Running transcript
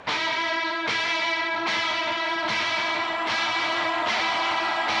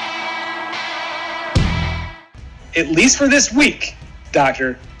at least for this week,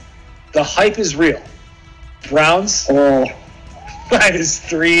 Doctor, the hype is real. Browns minus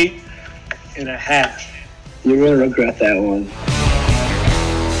 3.5. You're going to regret that one.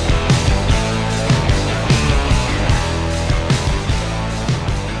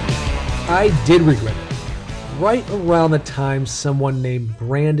 I did regret it. Right around the time someone named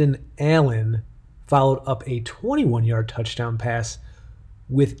Brandon Allen followed up a 21-yard touchdown pass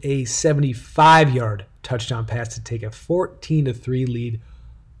with a 75-yard touchdown pass to take a 14-3 lead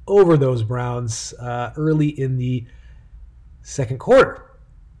over those Browns early in the second quarter.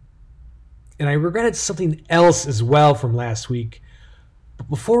 And I regretted something else as well from last week. But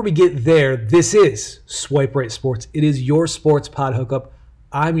before we get there, this is Swipe Right Sports. It is your sports pod hookup.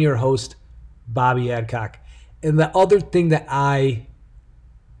 I'm your host, Bobby Adcock. And the other thing that I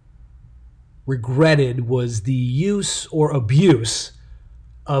regretted was the use or abuse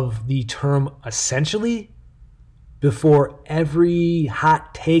of the term essentially before every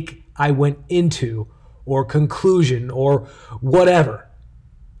hot take I went into or conclusion or whatever.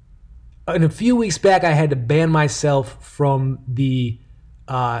 And a few weeks back, I had to ban myself from the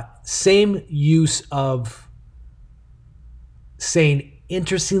same use of saying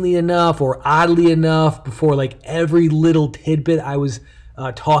interestingly enough or oddly enough before like every little tidbit I was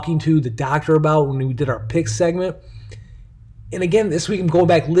talking to the doctor about when we did our pick segment. And again, this week I'm going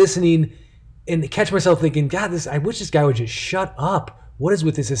back listening and catch myself thinking, God, I wish this guy would just shut up. What is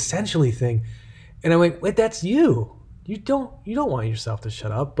with this essentially thing? And I went, wait, that's you. You don't want yourself to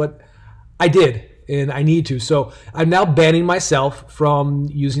shut up, but I did, and I need to. So I'm now banning myself from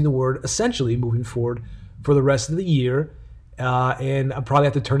using the word essentially moving forward for the rest of the year. And I'll probably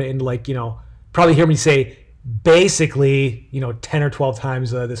have to turn it into probably hear me say basically, 10 or 12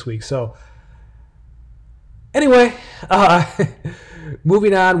 times this week. So anyway,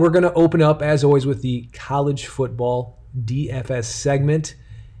 moving on, we're going to open up as always with the college football DFS segment.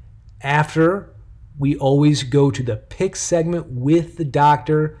 After, we always go to the pick segment with the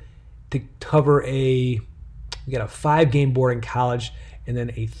doctor to cover we got a 5-game board in college and then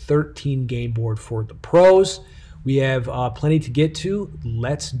a 13-game board for the pros. We have plenty to get to.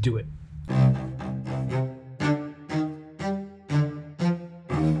 Let's do it.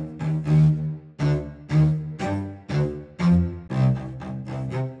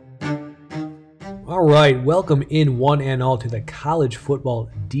 All right, welcome in one and all to the college football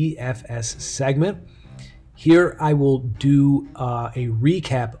DFS segment. Here I will do a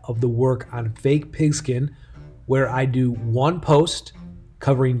recap of the work on Fake Pigskin, where I do one post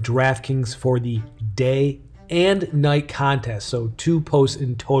covering DraftKings for the day and night contest. So 2 posts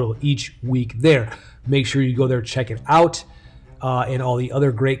in total each week there. Make sure you go there, check it out, and all the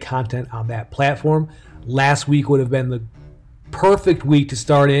other great content on that platform. Last week would have been the perfect week to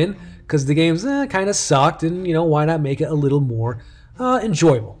start in because the games kind of sucked, and why not make it a little more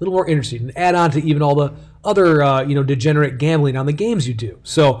enjoyable, a little more interesting, and add on to even all the other degenerate gambling on the games you do.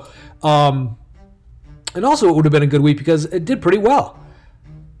 So, and also it would have been a good week because it did pretty well.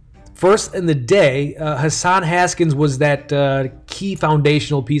 First in the day, Hassan Haskins was that key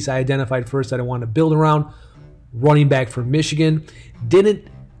foundational piece I identified first that I wanted to build around. Running back for Michigan. Didn't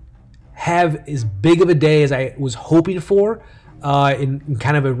have as big of a day as I was hoping for in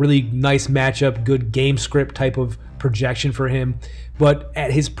kind of a really nice matchup, good game script type of projection for him. But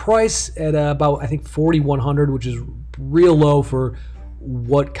at his price at about, I think, 4,100, which is real low for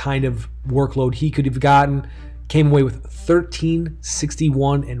what kind of workload he could have gotten, came away with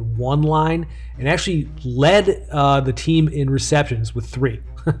 1361 and 1 line, and actually led the team in receptions with 3.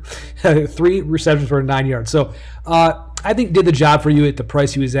 3 receptions for 9 yards. So I think did the job for you at the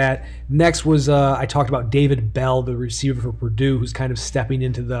price he was at. Next was I talked about David Bell, the receiver for Purdue, who's kind of stepping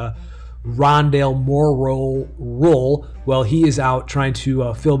into the Rondale Moore role while he is out trying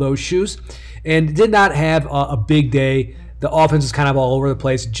to fill those shoes, and did not have a big day. The offense is kind of all over the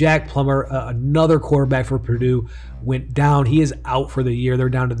place. Jack Plummer, another quarterback for Purdue, went down. He is out for the year. They're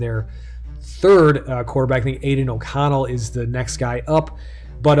down to their 3rd quarterback. I think Aiden O'Connell is the next guy up.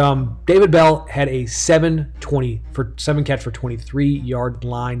 But David Bell had a 7 catch for 23-yard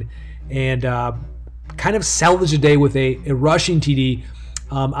line, and kind of salvaged a day with a rushing TD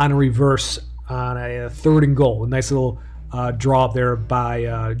on a reverse on a 3rd and goal. A nice little draw up there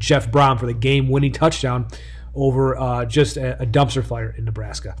by Jeff Brown for the game-winning touchdown over just a dumpster fire in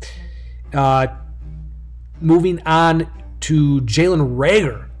Nebraska. Moving on to Jalen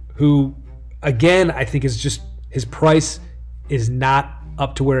Reagor, who, again, I think is just his price is not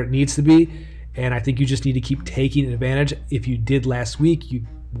up to where it needs to be, and I think you just need to keep taking advantage. If you did last week, you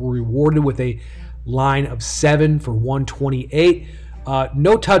were rewarded with a line of 7 for 128.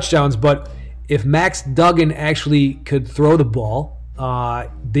 No touchdowns, but if Max Duggan actually could throw the ball,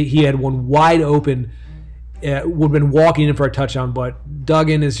 he had one wide open, would have been walking in for a touchdown, but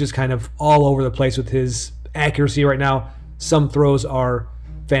Duggan is just kind of all over the place with his accuracy right now. Some throws are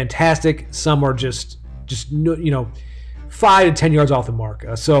fantastic. Some are just 5 to 10 yards off the mark.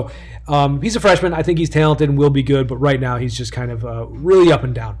 So he's a freshman. I think he's talented and will be good, but right now he's just kind of really up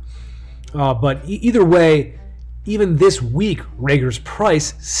and down. But either way, even this week, Rager's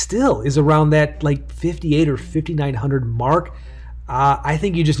price still is around that like 58 or 5,900 mark. I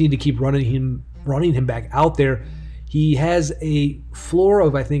think you just need to keep running him back out there. He has a floor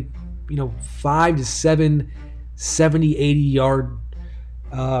of, I think, 5 to 7, 70, 80 yard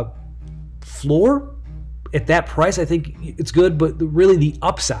floor. At that price, I think it's good, but really the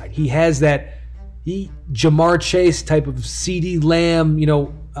upside, he has that Jamar Chase type of CeeDee Lamb,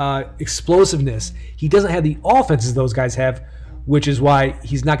 explosiveness. He doesn't have the offenses those guys have, which is why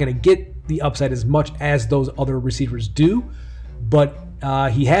he's not going to get the upside as much as those other receivers do. But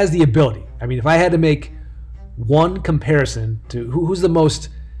he has the ability. I mean, if I had to make one comparison to who's the most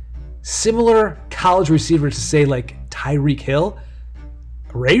similar college receiver to, say, like Tyreek Hill,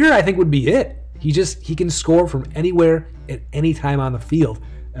 Rager, I think, would be it. He can score from anywhere at any time on the field,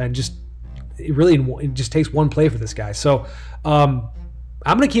 and it just takes one play for this guy. So I'm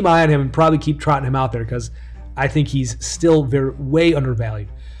going to keep my eye on him and probably keep trotting him out there because I think he's still way undervalued.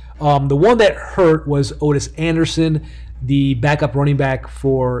 The one that hurt was Otis Anderson, the backup running back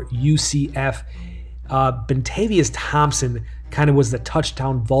for UCF. Bentavious Thompson kind of was the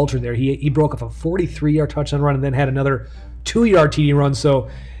touchdown vulture there. He broke off a 43-yard touchdown run and then had another 2-yard TD run. So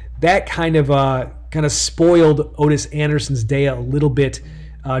that kind of spoiled Otis Anderson's day a little bit.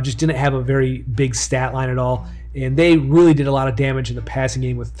 Just didn't have a very big stat line at all. And they really did a lot of damage in the passing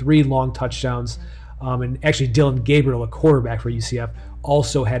game with 3 long touchdowns. And actually Dylan Gabriel, a quarterback for UCF,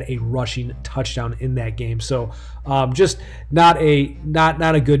 also had a rushing touchdown in that game. So just not a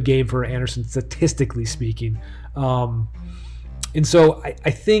good game for Anderson, statistically speaking. And so I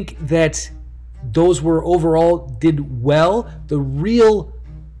think that those were overall did well. The real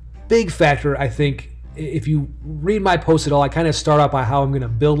big factor, I think, if you read my post at all, I kind of start out by how I'm going to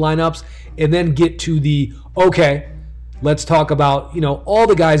build lineups and then get to let's talk about, all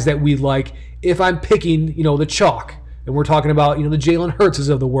the guys that we like. If I'm picking, the chalk, and we're talking about, the Jalen Hurtses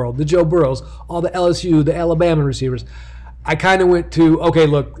of the world, the Joe Burrows, all the LSU, the Alabama receivers, I kind of went to, okay,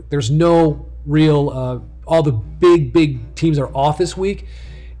 look, there's no real, all the big teams are off this week.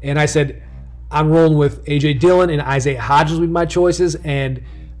 And I said, I'm rolling with A.J. Dillon and Isaiah Hodgins with my choices. And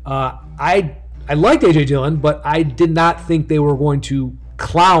I liked A.J. Dillon, but I did not think they were going to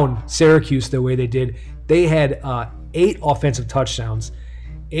clown Syracuse the way they did. They had 8 offensive touchdowns.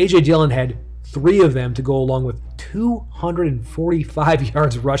 A.J. Dillon had 3 of them to go along with 245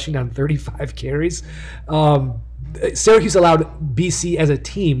 yards rushing on 35 carries. Syracuse allowed BC as a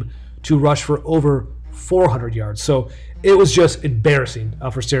team to rush for over 400 yards. So it was just embarrassing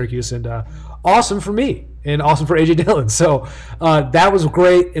for Syracuse and awesome for me and awesome for A.J. Dillon. So that was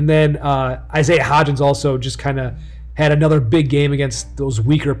great. And then Isaiah Hodgins also just kind of had another big game against those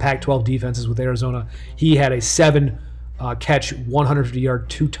weaker Pac-12 defenses with Arizona. He had a 7-catch, 150-yard,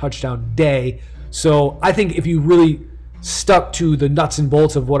 2-touchdown day. So I think if you really stuck to the nuts and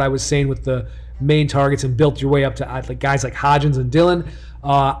bolts of what I was saying with the main targets and built your way up to guys like Hodgins and Dillon,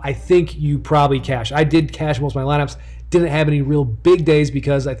 I think you probably cash. I did cash most of my lineups. Didn't have any real big days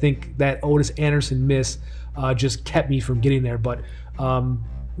because I think that Otis Anderson miss just kept me from getting there. But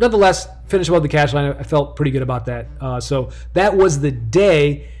nonetheless, finished above the cash line. I felt pretty good about that. So that was the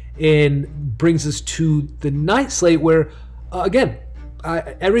day, and brings us to the night slate where, again,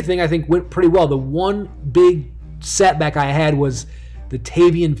 everything I think went pretty well. The one big setback I had was the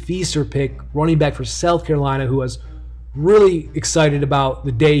Tavian Feaster pick, running back for South Carolina, who was really excited about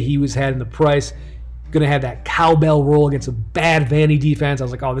the day he was had in the price. Going to have that cowbell roll against a bad Vandy defense. I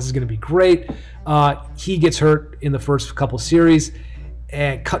was like, oh, this is going to be great. He gets hurt in the first couple series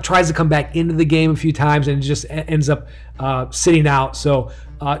and tries to come back into the game a few times and just ends up sitting out. So,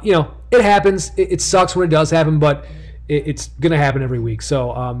 it happens. It sucks when it does happen, but it's going to happen every week.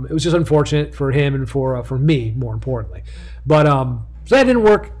 So it was just unfortunate for him and for me, more importantly. But so that didn't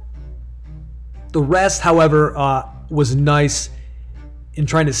work. The rest, however, was nice in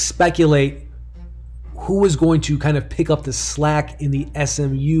trying to speculate who was going to kind of pick up the slack in the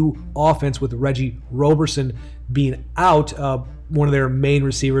SMU offense with Reggie Roberson being out, one of their main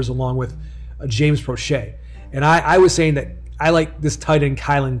receivers, along with James Prochet. And I was saying that I like this tight end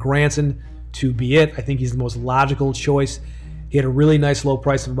Kylan Granson to be it. I think he's the most logical choice. He had a really nice low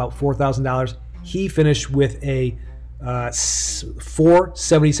price of about $4,000. He finished with a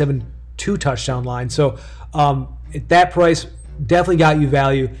 477 2-touchdown line. So at that price, definitely got you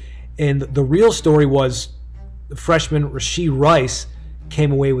value. And the real story was the freshman Rashee Rice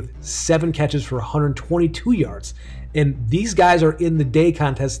came away with 7 catches for 122 yards. And these guys are in the day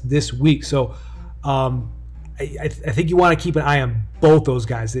contest this week. So I think you want to keep an eye on both those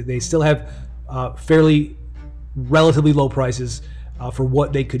guys. They still have fairly relatively low prices for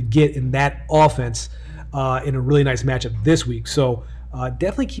what they could get in that offense in a really nice matchup this week. So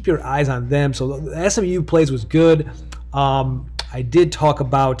definitely keep your eyes on them. So the SMU plays was good. I did talk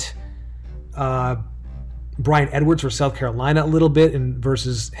about Brian Edwards for South Carolina a little bit, and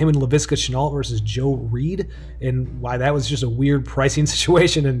versus him and Laviska Shenault versus Joe Reed, and why that was just a weird pricing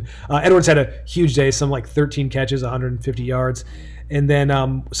situation. And Edwards had a huge day, some like 13 catches, 150 yards. And then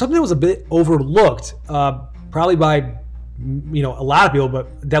something that was a bit overlooked, probably by a lot of people,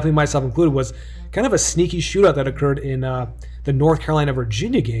 but definitely myself included, was kind of a sneaky shootout that occurred in the North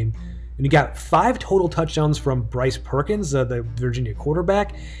Carolina-Virginia game. And you got 5 total touchdowns from Bryce Perkins, the Virginia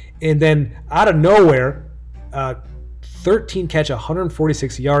quarterback. And then out of nowhere, 13 catch,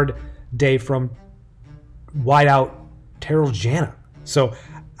 146-yard day from wideout Terrell Jana. So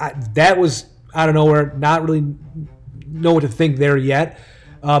that was out of nowhere. Not really know what to think there yet,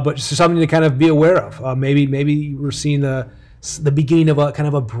 but just something to kind of be aware of. Maybe we're seeing the beginning of a kind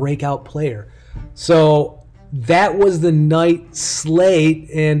of a breakout player. So that was the night slate,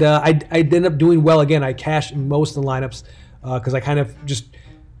 and I ended up doing well again. I cashed in most of the lineups because I kind of just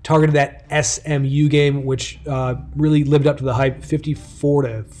targeted that SMU game, which really lived up to the hype.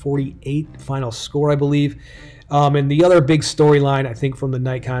 54-48 final score, I believe. And the other big storyline, I think, from the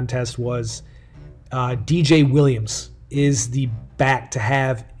night contest was DJ Williams is the back to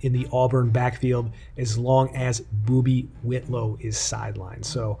have in the Auburn backfield as long as Boobie Whitlow is sidelined.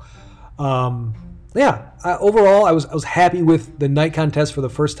 So, overall, I was happy with the night contest for the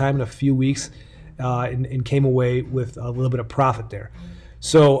first time in a few weeks, and came away with a little bit of profit there.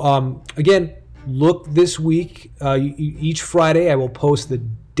 So, again, look this week. Each Friday, I will post the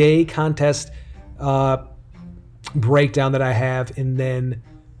day contest breakdown that I have, and then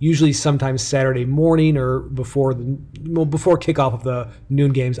usually sometimes Saturday morning or before kickoff of the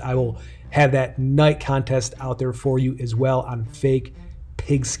noon games, I will have that night contest out there for you as well on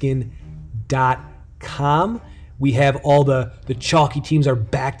fakepigskin.com. We have all the chalky teams are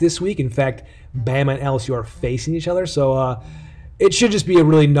back this week. In fact, Bama and LSU are facing each other. So it should just be a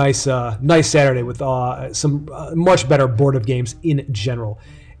really nice Saturday with some much better board of games in general.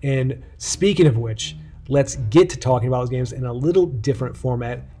 And speaking of which, let's get to talking about those games in a little different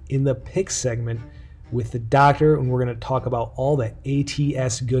format in the pick segment with the doctor, and we're going to talk about all the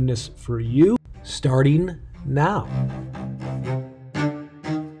ATS goodness for you starting now.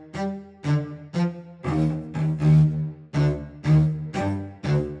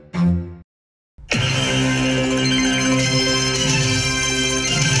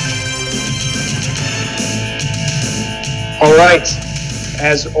 All right,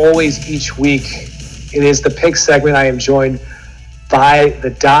 as always each week, it is the pick segment. I am joined by the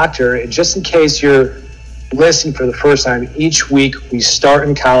doctor. And just in case you're listening for the first time, each week we start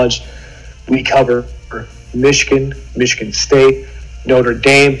in college. We cover Michigan, Michigan State, Notre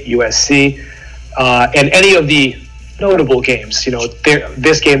Dame, USC, and any of the notable games.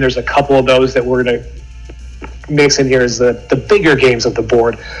 This game, there's a couple of those that we're going to mix in here as the bigger games of the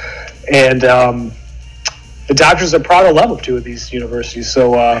board. And the doctors are proud of level 2 of these universities.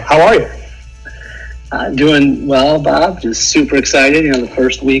 So how are you? Doing well, Bob. Just super excited. The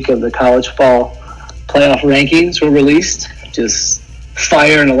first week of the college fall playoff rankings were released. Just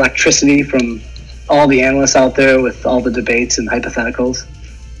fire and electricity from all the analysts out there with all the debates and hypotheticals.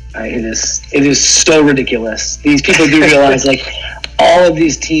 It is so ridiculous. These people do realize, all of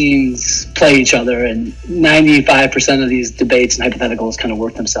these teams play each other, and 95% of these debates and hypotheticals kind of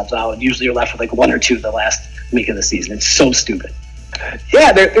work themselves out. And usually you're left with 1 or 2 the last week of the season. It's so stupid.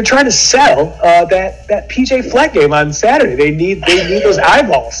 Yeah, they're trying to sell that PJ Fleck game on Saturday. They need those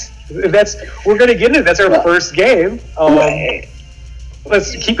eyeballs. We're going to get into it. That's our first game.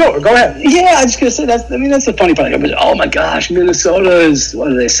 Let's keep going. Go ahead. Yeah, I was just going to say that's the funny part. Oh my gosh, Minnesota is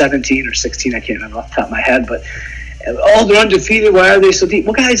 17 or 16? I can't remember off the top of my head, but they're undefeated. Why are they so deep?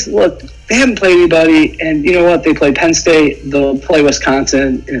 Well, guys, look, they haven't played anybody, and you know what? They play Penn State, they'll play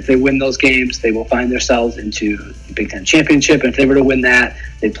Wisconsin, and if they win those games, they will find themselves into the Big Ten championship. And if they were to win that,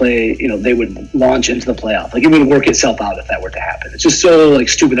 they would launch into the playoff. It would work itself out if that were to happen. It's just so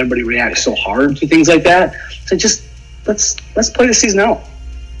stupid. Everybody reacts so hard to things like that. So just let's play the season out.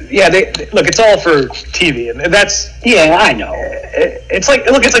 Yeah, look, it's all for TV, and that's I know. It's like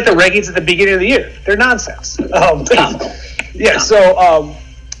the rankings at the beginning of the year. They're nonsense. So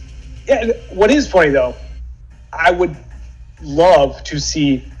Yeah, what is funny though, I would love to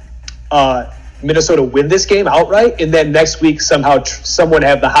see Minnesota win this game outright, and then next week somehow someone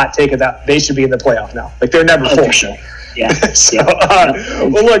have the hot take of that they should be in the playoff now. Like they're number 4. For sure. Yeah. So,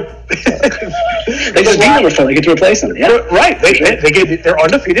 well, look, they just beat number 4. They get to replace them. Yeah. Right. They're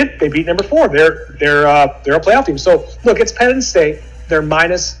undefeated. They beat number 4. They're a playoff team. So look, it's Penn State. They're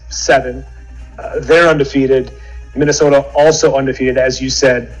 -7. They're undefeated. Minnesota also undefeated, as you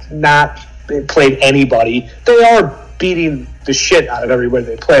said. Not played anybody. They are beating the shit out of everybody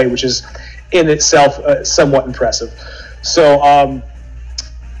they play, which is in itself somewhat impressive. So,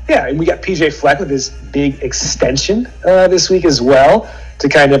 yeah, and we got PJ Fleck with his big extension this week as well to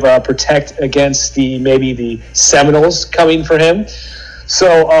kind of protect against maybe the Seminoles coming for him.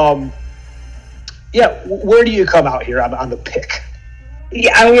 So, yeah, where do you come out here on the pick?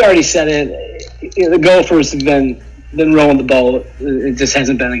 Yeah, we already said it. The Gophers have been rowing the boat. It just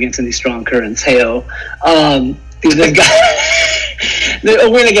hasn't been against any strong currents. Hey-o. They've got a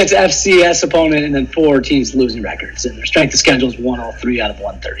win against FCS opponent and then 4 teams losing records. And their strength of schedule is 103 out of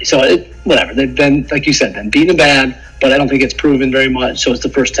 130. So, whatever. They've been, like you said, beaten them bad, but I don't think it's proven very much. So, it's the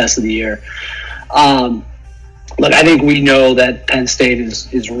first test of the year. Look, I think we know that Penn State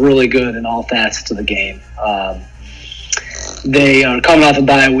is really good in all facets of the game. They are coming off a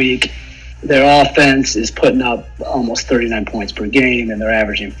bye week. Their offense is putting up almost 39 points per game, and they're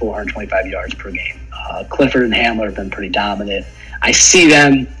averaging 425 yards per game. Clifford and Hamler have been pretty dominant. I see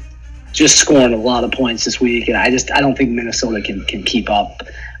them just scoring a lot of points this week, and I don't think Minnesota can keep up.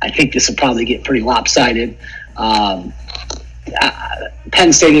 I think this will probably get pretty lopsided. Penn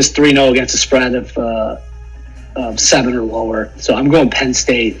State is 3-0 against a spread of 7 or lower, so I'm going Penn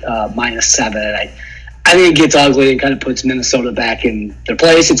State -7. I think it gets ugly and kind of puts Minnesota back in their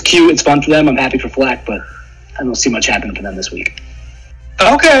place. It's cute. It's fun for them. I'm happy for Fleck, but I don't see much happening for them this week.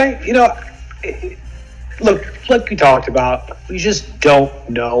 Okay. Look, like we talked about, we just don't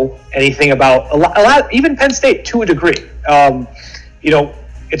know anything about a lot, even Penn State to a degree.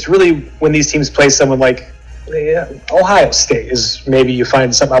 It's really when these teams play someone like Ohio State is maybe you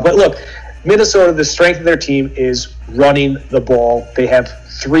find something out. But look, Minnesota, the strength of their team is running the ball. They have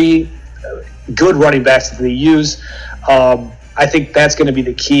 3 good running backs that they use. I think that's going to be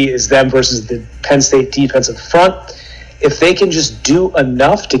the key is them versus the Penn State defensive front. If they can just do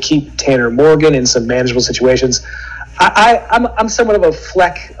enough to keep Tanner Morgan in some manageable situations, I'm somewhat of a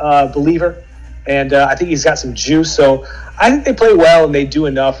Fleck believer, and I think he's got some juice. So I think they play well and they do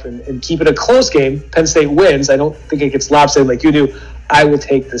enough and keep it a close game. Penn State wins. I don't think it gets lopsided like you do. I will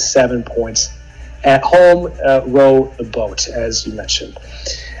take the 7 points. At home, row the boat, as you mentioned.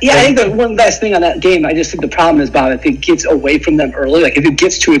 Yeah, I think the one last thing on that game, I just think the problem is, Bob, if it gets away from them early, like if it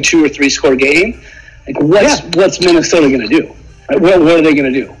gets to a 2 or 3 score game, like what's Minnesota going to do? Right? What are they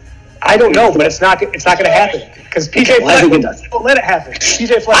going to do? I don't know, but it's not going to happen because PJ Fleck won't let it happen.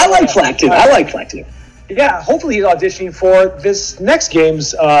 PJ Fleck. I like Fleck too. Yeah, hopefully he's auditioning for this next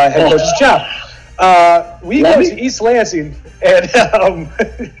game's head coach's job. We go to East Lansing, and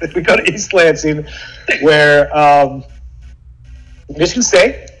where Michigan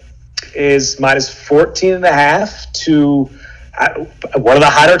State is -14.5 to one of the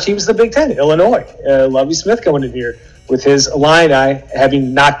hotter teams in the Big Ten, Illinois. Lovie Smith coming in here with his Illini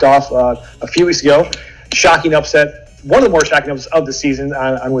having knocked off a few weeks ago. Shocking upset, one of the more shocking upsets of the season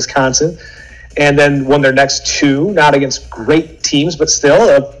on Wisconsin. And then won their next 2, not against great teams, but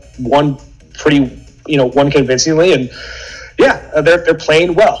still won convincingly. And yeah, they're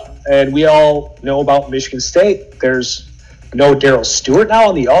playing well. And we all know about Michigan State. There's no Darryl Stewart now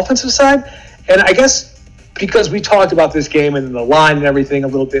on the offensive side. And I guess because we talked about this game and the line and everything a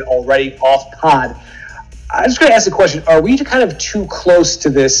little bit already off pod, I was going to ask the question, are we kind of too close to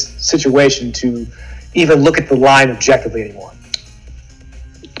this situation to even look at the line objectively anymore?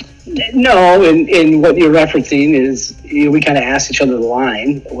 No, and what you're referencing is we kind of asked each other the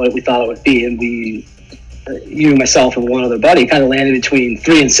line, what we thought it would be, and you, myself, and one other buddy kind of landed between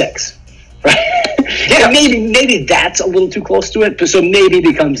 3 and 6, right? Yeah, maybe that's a little too close to it, so maybe it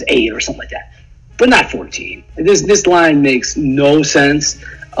becomes 8 or something like that, but not 14. This line makes no sense.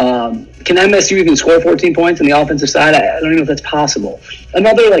 Can MSU even score 14 points on the offensive side? I don't even know if that's possible.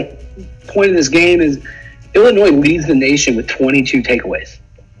 Another point of this game is Illinois leads the nation with 22 takeaways.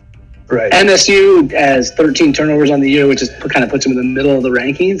 Right. MSU has 13 turnovers on the year, which kind of puts them in the middle of the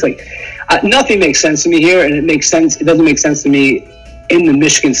rankings. Nothing makes sense to me here, and it doesn't make sense to me in the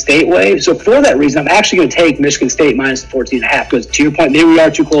Michigan State way. So for that reason, I'm actually going to take Michigan State -14.5 because to your point, maybe we are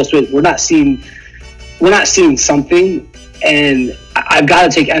too close to it. We're not seeing something, and I've got to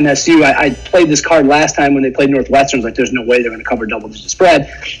take MSU. I played this card last time when they played Northwestern. There's no way they're going to cover double-digit spread.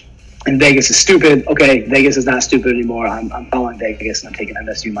 and Vegas is stupid. Okay, Vegas is not stupid anymore. I'm following Vegas, and I'm taking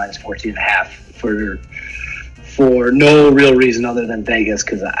MSU minus 14.5 for no real reason other than Vegas,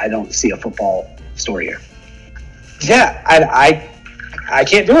 because I don't see a football story here. Yeah, I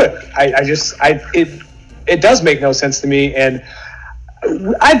can't do it. It does make no sense to me, and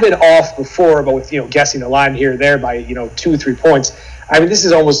I've been off before, but with guessing the line here or there by 2 or 3 points. I mean, this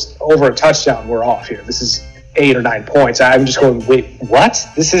is almost over a touchdown. We're off here. This is 8 or 9 points. I'm just going, wait, what?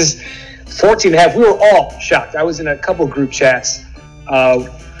 This is 14.5. We were all shocked. I was in a couple of group chats,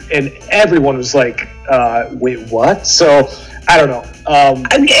 and everyone was like, wait, what? So I don't know.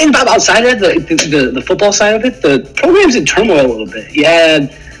 And outside of the football side of it, the program's in turmoil a little bit. You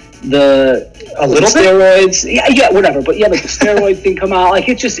had the steroids, yeah, whatever. But like the steroid thing come out, like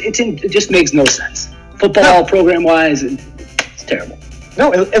it just makes no sense. Football program wise, it's terrible.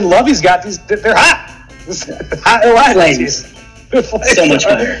 No, and Lovey's got these. They're hot. Hot flames. So much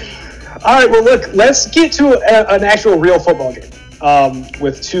better. All right, well, look, let's get to an actual real football game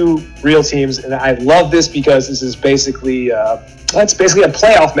with 2 real teams, and I love this because this is basically it's basically a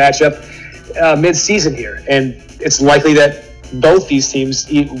playoff matchup mid-season here, and it's likely that both these teams,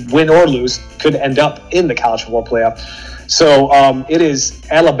 win or lose, could end up in the college football playoff. So it is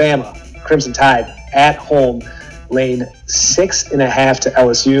Alabama Crimson Tide at home, laying 6.5 to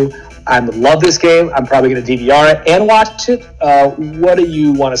LSU. I love this game. I'm probably going to DVR it and watch it. What do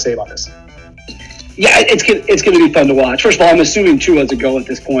you want to say about this? Yeah, it's going to be fun to watch. First of all, I'm assuming Tua's a go at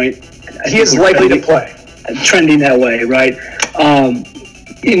this point. He is likely to play. Trending that way, right?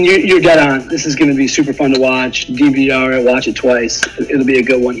 And you're dead on. This is going to be super fun to watch. DVR it, watch it twice. It'll be a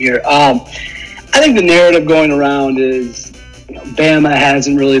good one here. I think the narrative going around is Bama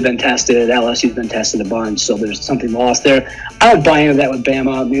hasn't really been tested. LSU's been tested a bunch, so there's something lost there. I don't buy into that with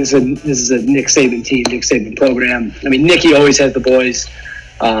Bama. I mean, this is a Nick Saban team, Nick Saban program. I mean, Nicky always has the boys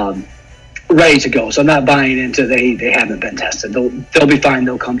ready to go, so I'm not buying into they haven't been tested. They'll be fine.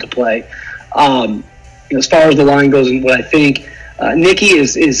 They'll come to play. As far as the line goes, and what I think, Nicky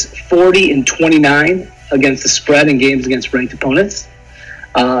is 40-29 against the spread in games against ranked opponents.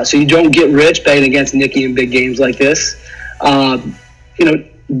 So you don't get rich betting against Nicky in big games like this.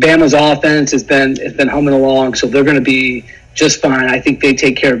 Bama's offense has been humming along, so they're going to be just fine. I think they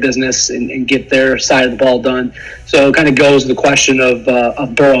take care of business and get their side of the ball done. So it kind of goes to the question of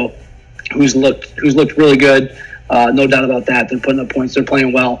Burrow, who's looked really good. No doubt about that. They're putting up points. They're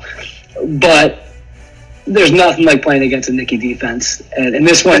playing well. But there's nothing like playing against a Nicky defense. And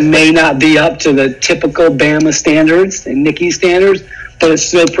this one may not be up to the typical Bama standards and Nicky standards, but it's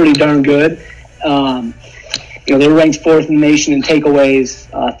still pretty darn good. They're ranked 4th in the nation in takeaways,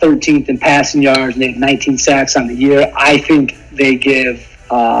 13th in passing yards, and they have 19 sacks on the year. I think they give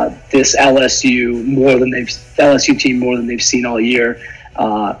this LSU team more than they've seen all year.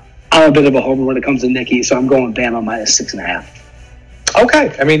 I'm a bit of a homer when it comes to Nicky, so I'm going Bama minus 6.5.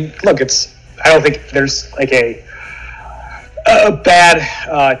 Okay, I mean, look, I don't think there's like a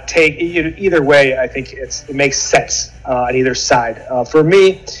bad take either way. I think it makes sense on either side. For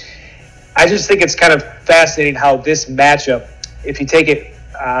me, I just think it's kind of fascinating how this matchup, if you take it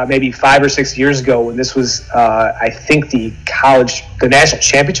maybe 5 or 6 years ago when this was, I think, the national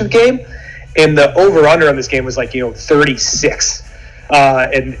championship game, and the over-under on this game was like 36.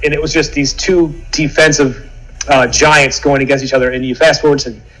 And it was just these 2 defensive giants going against each other. And you fast forward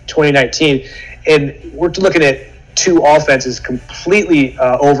to 2019, and we're looking at 2 offenses completely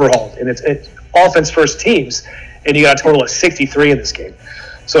overhauled, and it's offense-first teams, and you got a total of 63 in this game.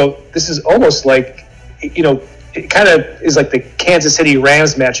 So this is almost like, it kind of is like the Kansas City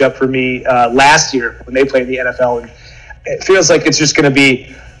Rams matchup for me last year when they played in the NFL. And it feels like it's just going to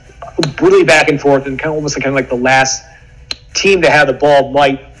be really back and forth, and kind of like the last team to have the ball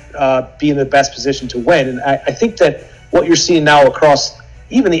might be in the best position to win. And I think that what you're seeing now across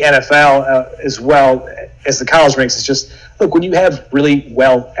even the NFL as well as the college ranks is just, look, when you have really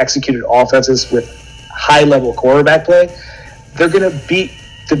well executed offenses with high level quarterback play, they're going to beat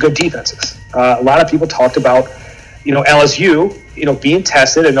the good defenses. A lot of people talked about, LSU, being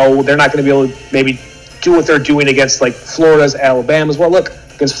tested, and they're not going to be able to maybe do what they're doing against like Florida's, Alabama's. Well, look,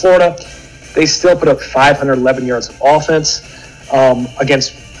 against Florida, they still put up 511 yards of offense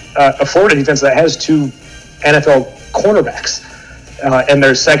against a Florida defense that has 2 NFL cornerbacks and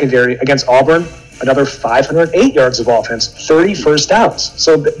their secondary. Against Auburn, another 508 yards of offense, 30 first downs.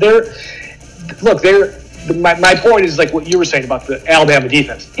 So my point is like what you were saying about the Alabama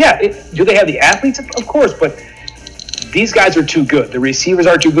defense. Yeah, do they have the athletes? Of course, but these guys are too good. The receivers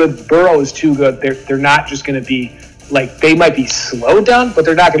are too good. Burrow is too good. They're not just going to be like, they might be slowed down, but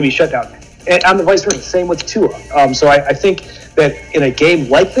they're not going to be shut down. And on the vice versa, same with Tua. So I think that in a game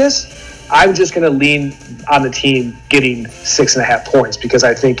like this, I'm just going to lean on the team getting 6.5 points because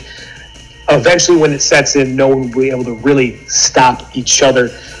I think eventually when it sets in, no one will be able to really stop each other.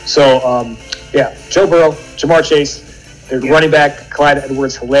 So, Joe Burrow, Jamar Chase, their running back, Clyde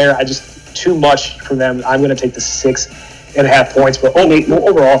Edwards-Helaire, too much for them. I'm going to take the 6.5 points. But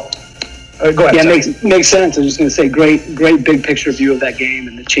overall, go ahead. Yeah, makes sense. I was just going to say, great big picture view of that game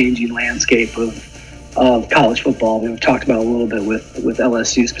and the changing landscape of college football. We've talked about a little bit with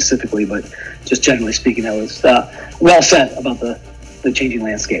LSU specifically, but just generally speaking, that was well said about the changing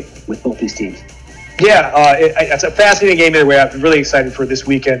landscape with both these teams. Yeah, it's a fascinating game either way. I'm really excited for this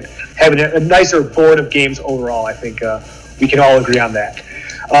weekend, having a nicer board of games overall. I think we can all agree on that.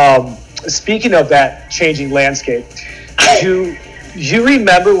 Speaking of that changing landscape, do you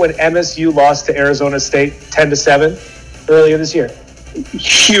remember when MSU lost to Arizona State 10-7 earlier this year?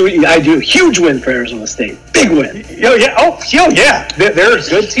 Huge, I do. Huge win for Arizona State. Big win. Yeah. They're a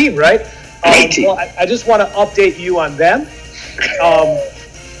good team, right? Great team. Well, I just want to update you on them.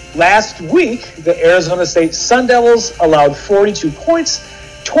 Last week, the Arizona State Sun Devils allowed 42 points,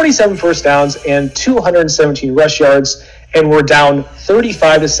 27 first downs, and 217 rush yards, and were down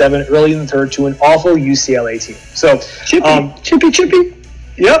 35-7 early in the third to an awful UCLA team. So, Chippy.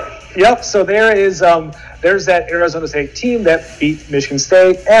 Yep. So there's that Arizona State team that beat Michigan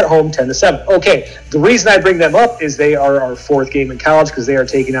State at home 10-7. Okay, the reason I bring them up is they are our fourth game in college because they are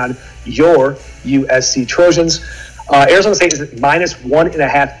taking on your USC Trojans. Arizona State is minus 1.5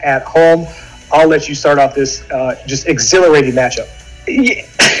 at home. I'll let you start off this just exhilarating matchup. Yeah,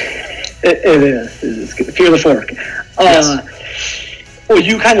 it is. It's good. Fear the fork. Yes. Well,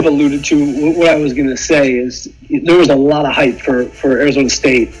 you kind of alluded to what I was going to say is there was a lot of hype for Arizona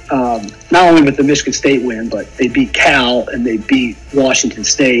State, not only with the Michigan State win, but they beat Cal and they beat Washington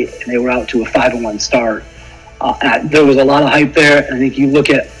State, and they were out to a 5-1 start. There was a lot of hype there, and I think you look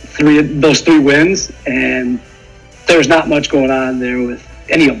at those three wins, and there's not much going on there with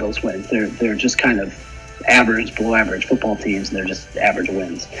any of those wins. They're just kind of average, below average football teams, and they're just average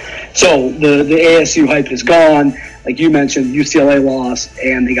wins. So the ASU hype is gone. Like you mentioned, UCLA lost,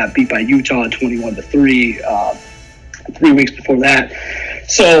 and they got beat by Utah 21-3 3 weeks before that.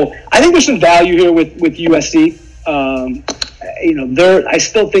 So I think there's some value here with USC. I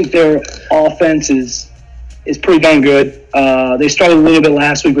still think their offense is pretty darn good. They started a little bit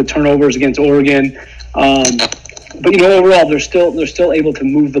last week with turnovers against Oregon. But overall, they're still able to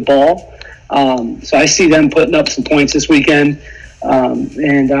move the ball. So I see them putting up some points this weekend,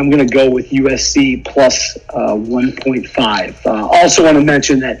 and I'm going to go with USC plus 1.5. Also want to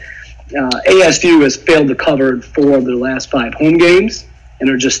mention that ASU has failed to cover 4 of their last 5 home games, and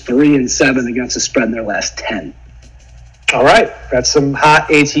are just 3-7 against the spread in their last 10. All right, that's some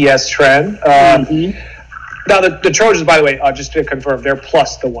hot ATS trend. Now the Trojans, by the way, just to confirm, they're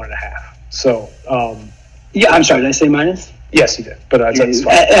plus the 1.5. So. Yeah, I'm sorry. Did I say minus? Yes, you did. But that's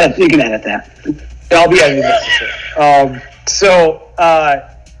fine. You can edit that. I'll be editing this.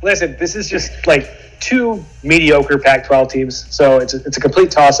 Listen, this is just like 2 mediocre Pac-12 teams. So it's a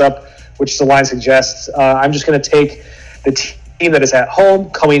complete toss-up, which the line suggests. I'm just going to take the team that is at home,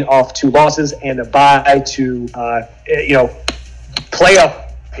 coming off 2 losses and a bye to, play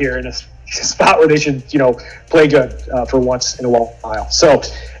up here in a spot where they should, play good for once in a while. So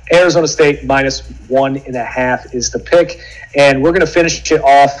Arizona State minus 1.5 is the pick. And we're going to finish it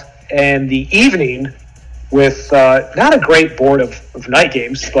off in the evening with not a great board of night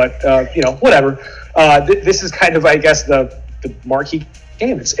games, but, whatever. This is kind of, I guess, the marquee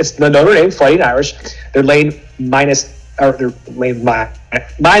game. It's the Notre Dame Fighting Irish. They're laying minus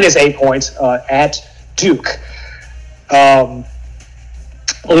 8 points at Duke. Well,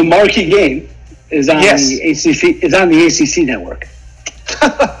 the marquee game is on the ACC network.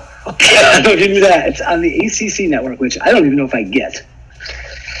 I don't give you that. It's on the ACC network, which I don't even know if I get.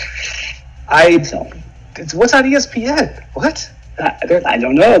 What's on ESPN? What? I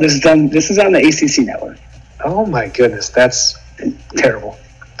don't know. This is on the ACC network. Oh my goodness, that's terrible.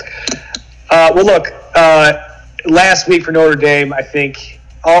 Well, look. Last week for Notre Dame, I think.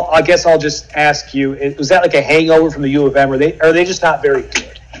 I guess I'll just ask you: was that like a hangover from the U of M? Are they just not very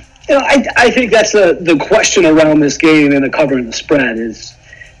good? I think that's the question around this game and the covering the spread is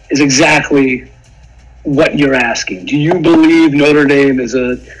exactly what you're asking. Do you believe Notre Dame is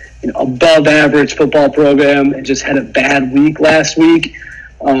a above average football program and just had a bad week last week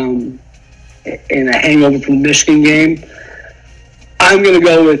in a hangover from the Michigan game? I'm going to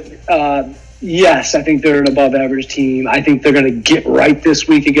go with yes, I think they're an above average team. I think they're going to get right this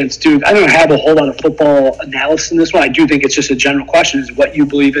week against Duke. I don't have a whole lot of football analysis in this one. I do think it's just a general question is what you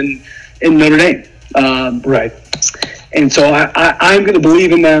believe in in Notre Dame. Right. And so I'm going to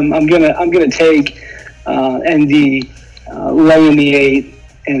believe in them. I'm going to take ND laying the 8,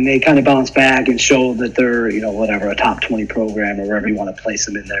 and they kind of bounce back and show that they're, a top 20 program or wherever you want to place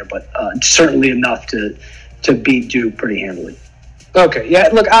them in there, but certainly enough to beat Duke pretty handily. Okay, yeah,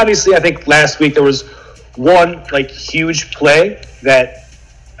 look, obviously I think last week there was one, huge play that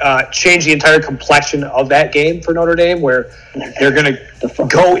changed the entire complexion of that game for Notre Dame, where they're going to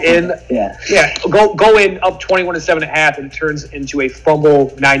go in, go in up 21-7 at half, and it turns into a fumble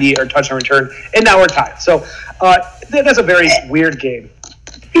 90-yard touchdown return, and now we're tied. So that's a very weird game.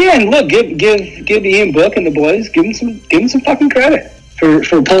 Yeah, and look, give Ian Book and the boys, give them some fucking credit for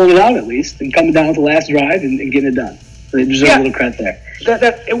pulling it out at least and coming down with the last drive and getting it done. So they deserve a little credit there.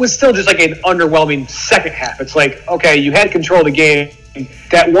 That it was still just an underwhelming second half. It's okay, you had control of the game.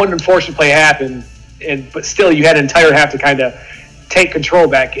 That one unfortunate play happened, but still you had an entire half to kind of take control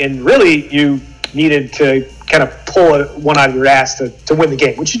back, and really you needed to kind of pull one out of your ass to win the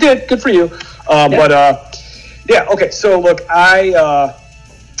game, which you did. Good for you. But okay. So look,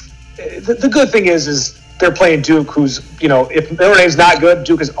 the good thing is they're playing Duke, who's if Notre Dame's not good,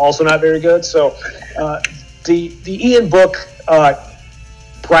 Duke is also not very good. So the Ian Book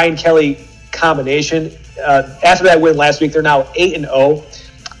Brian Kelly combination. After that win last week, they're now 8-0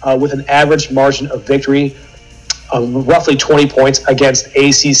 with an average margin of victory of roughly 20 points against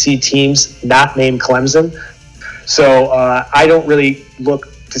ACC teams not named Clemson. So I don't really look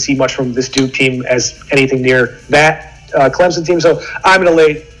to see much from this Duke team as anything near that Clemson team. So I'm going to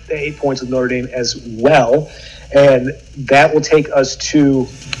lay the 8 points with Notre Dame as well. And that will take us to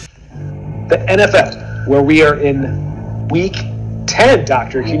the NFL, where we are in week 10,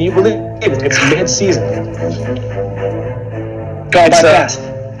 Doctor. Can you believe it? It's mid-season. Gone by fast.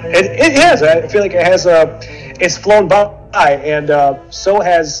 It has. I feel like it has. It's flown by, and so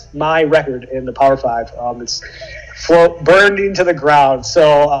has my record in the Power 5. It's burned into the ground.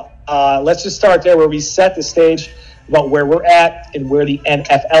 So let's just start there, where we set the stage about where we're at and where the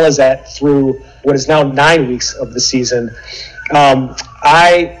NFL is at through what is now 9 weeks of the season.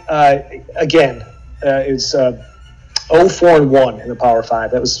 It's 0-4-1 in the Power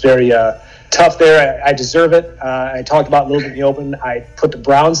 5. That was very tough there. I deserve it. I talked about it a little bit in the open. I put the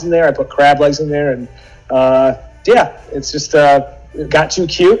Browns in there. I put crab legs in there, and it's just it got too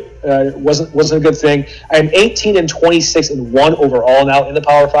cute. It wasn't a good thing. I'm 18-26-1 overall now in the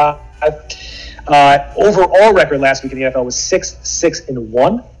Power 5. Overall record last week in the NFL was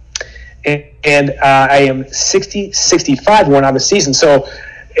 6-6-1, and I am 60-65-1 on the season. So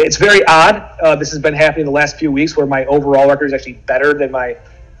it's very odd. This has been happening the last few weeks, where my overall record is actually better than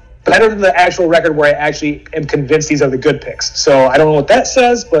the actual record, where I actually am convinced these are the good picks. So I don't know what that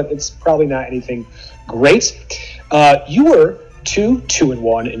says, but it's probably not anything great. You were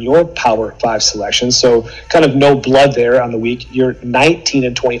 2-2-1 in your Power 5 selection, so kind of no blood there on the week. You're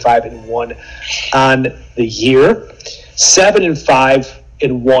 19-25-1 on the year,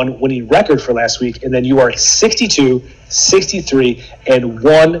 7-5-1 winning record for last week, and then you are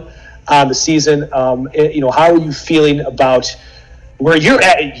 62-63-1 on the season. How are you feeling about where you're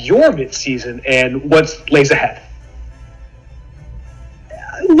at your midseason and what lays ahead?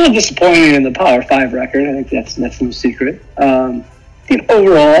 A little disappointing in the Power 5 record. I think that's no secret.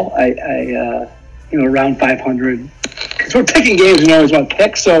 Overall, I around 500. Because we're picking games we always want to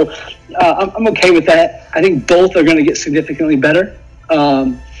pick, so I'm okay with that. I think both are going to get significantly better.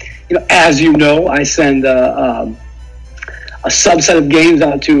 As you know, I send a subset of games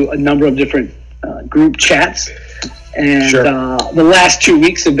out to a number of different group chats. And sure. The last 2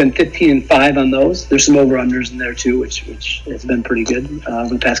 weeks have been 15-5 on those. There's some over-unders in there too, which has been pretty good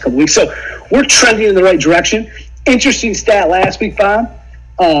the past couple weeks. So we're trending in the right direction. Interesting stat last week, Bob.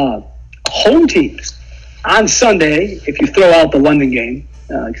 Home teams on Sunday, if you throw out the London game,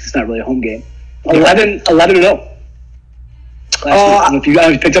 because it's not really a home game, 11-0. I don't know if you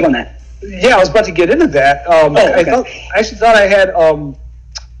guys picked up on that. Yeah, I was about to get into that. Okay. I actually thought I had.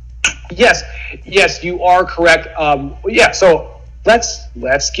 Yes, you are correct. So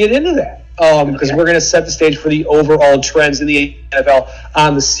let's get into that because we're going to set the stage for the overall trends in the NFL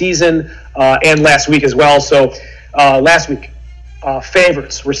on the season and last week as well. So last week,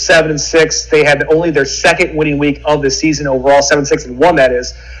 favorites were 7-6. They had only their second winning week of the season overall, 7-6-1. That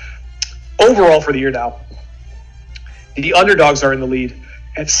is overall for the year now. The underdogs are in the lead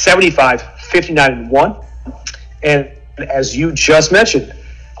at 75-59-1, and as you just mentioned,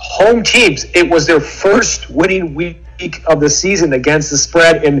 home teams, it was their first winning week of the season against the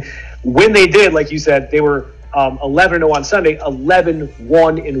spread, and when they did, like you said, they were 11-0 on Sunday,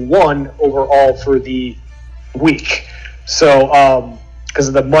 11-1-1 overall for the week. So because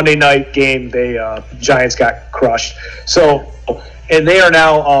of the Monday night game, Giants got crushed. So, and they are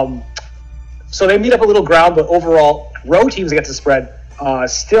now, so they meet up a little ground, but overall, road teams against the spread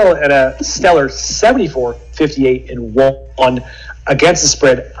still at a stellar 74-58-1 against the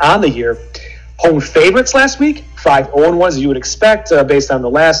spread on the year. Home favorites last week, 5-0-1 as you would expect based on the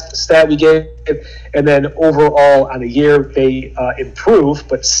last stat we gave. And then overall on the year, they improve,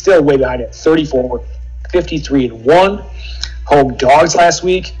 but still way behind at 34-53-1. Home dogs last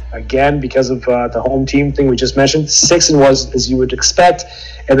week, again, because of the home team thing we just mentioned, 6-1 as you would expect.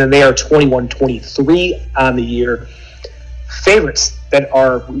 And then they are 21-23 on the year. Favorites that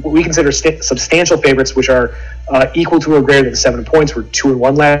are what we consider substantial favorites, which are equal to or greater than 7 points, were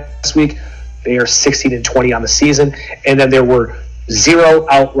 2-1 last week. They are 16-20 on the season. And then there were 0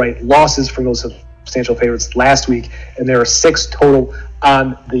 outright losses from those substantial favorites last week. And there are 6 total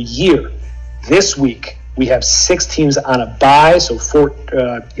on the year. This week, we have 6 teams on a bye. So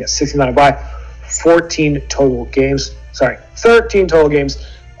 16 on a bye. 13 total games.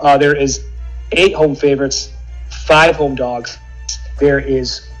 There is 8 home favorites, 5 home dogs. There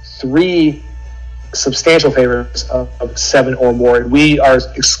is 3 substantial favorites of 7 or more, and we are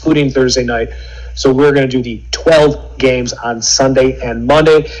excluding Thursday night. So we're going to do the 12 games on Sunday and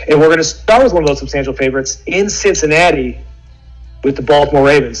Monday, and we're going to start with one of those substantial favorites in Cincinnati with the Baltimore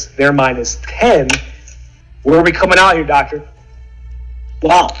Ravens. They're -10. Where are we coming out here, Doctor?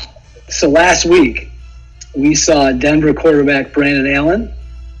 Wow. So last week, we saw Denver quarterback Brandon Allen,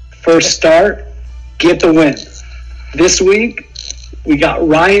 first start, get the win. This week, we got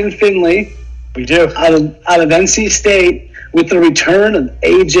Ryan Finley. We do. Out of NC State with the return of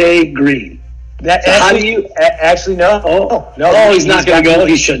A.J. Green. How do you actually know? No, he's not going to go.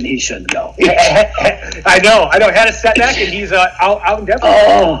 He shouldn't go. I know. I had a setback, and he's out in Denver.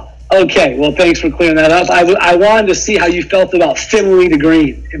 Oh, okay. Well, thanks for clearing that up. I wanted to see how you felt about Finley to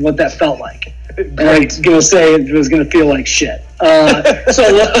Green and what that felt like. And I was going to say it was going to feel like shit. So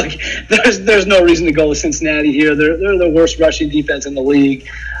look, there's no reason to go with Cincinnati here. They're the worst rushing defense in the league,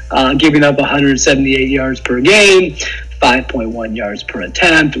 giving up 178 yards per game, 5.1 yards per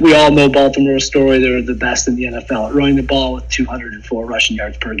attempt. We all know Baltimore's story. They're the best in the NFL at running the ball with 204 rushing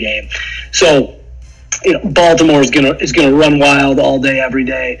yards per game. So, Baltimore is gonna run wild all day, every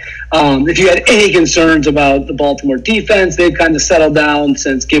day. If you had any concerns about the Baltimore defense, they've kind of settled down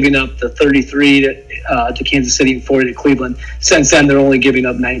since giving up the 33 to Kansas City and 40 to Cleveland. Since then, they're only giving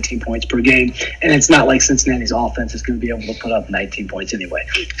up 19 points per game, and it's not like Cincinnati's offense is going to be able to put up 19 points anyway.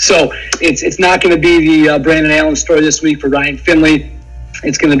 So it's not going to be the Brandon Allen story this week for Ryan Finley.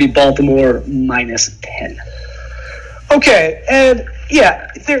 It's going to be Baltimore -10. Okay, and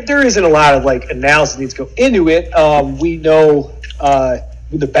yeah, there isn't a lot of analysis needs to go into it. We know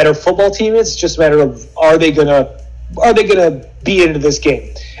who the better football team is. It's just a matter of are they gonna be into this game?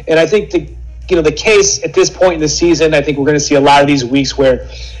 And I think the case at this point in the season, I think we're going to see a lot of these weeks where,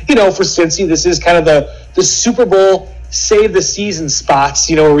 for Cincy, this is kind of the Super Bowl save the season spots,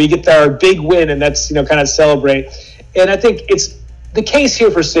 where we get our big win and that's kind of celebrate. And I think it's the case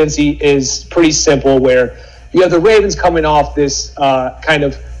here for Cincy is pretty simple, where you have the Ravens coming off this kind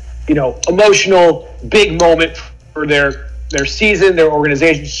of, emotional big moment for their season, their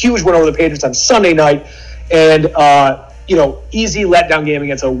organization. Huge win over the Patriots on Sunday night. And, easy letdown game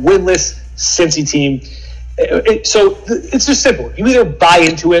against a winless Cincy team. So it's just simple. You either buy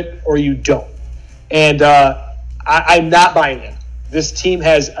into it or you don't. And I'm not buying in. This team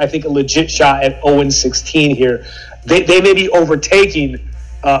has, I think, a legit shot at 0-16 here. They may be overtaking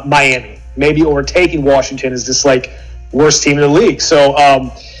Miami. Maybe overtaking Washington as this worst team in the league. So,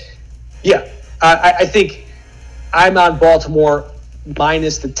 I think I'm on Baltimore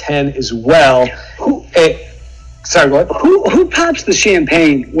 -10 as well. Sorry, go ahead. Who pops the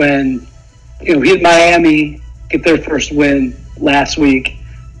champagne when Miami get their first win last week,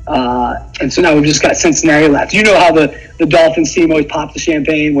 and so now we've just got Cincinnati left? You know how the Dolphins team always pops the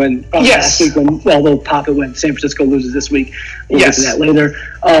champagne when last week they'll pop it when San Francisco loses this week. We'll get to that later.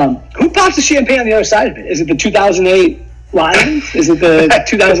 Who pops the champagne on the other side of it? Is it the 2008 Lions? Is it the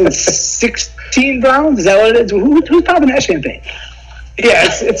 2016 Browns? Is that what it is? Who's popping that champagne? Yeah,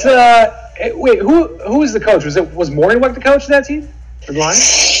 it's wait, who was the coach? Was Morningweg the coach of that team? The Lions?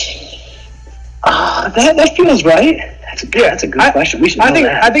 That feels right. That's a good question. We should know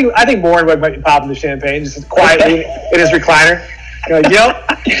that. I think Morningweg might be popping the champagne just quietly in his recliner.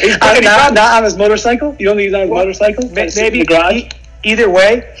 Not on his motorcycle. You don't think he's on his motorcycle? Maybe in the garage. Either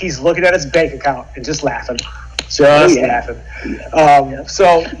way, he's looking at his bank account and just laughing. Laughing.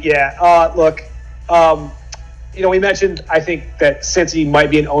 Look, we mentioned, I think, that Cincy might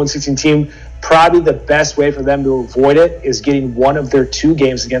be an 0-16 team. probably the best way for them to avoid it is getting one of their 2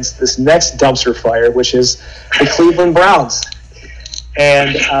 games against this next dumpster fire, which is the Cleveland Browns.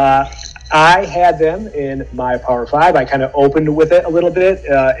 And I had them in my Power 5. I kind of opened with it a little bit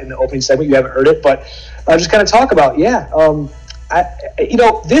in the opening segment. You haven't heard it, but I'll just kind of talk about,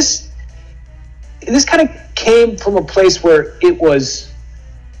 this kind of came from a place where it was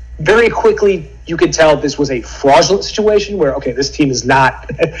very quickly, you could tell this was a fraudulent situation where, okay, this team is not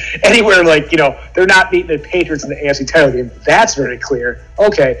anywhere like, they're not beating the Patriots in the AFC title game. That's very clear.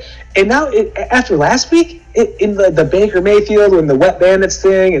 Okay. And now after last week, in the Baker Mayfield and the Wet Bandits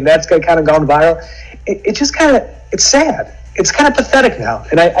thing, and that's kind of gone viral, it just kind of, it's sad. It's kind of pathetic now.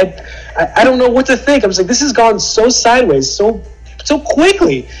 And I don't know what to think. I was like, this has gone so sideways, so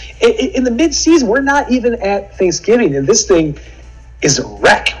quickly. In the mid-season, we're not even at Thanksgiving, and this thing is a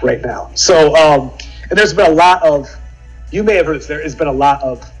wreck right now. So, and there's been a lot of, you may have heard this, there has been a lot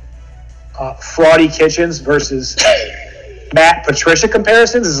of Fraudy Kitchens versus Matt Patricia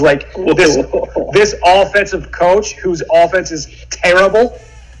comparisons. Is like this offensive coach whose offense is terrible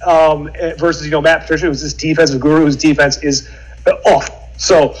versus, Matt Patricia, who's this defensive guru whose defense is awful.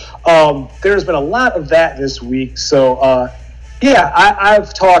 So there's been a lot of that this week. So,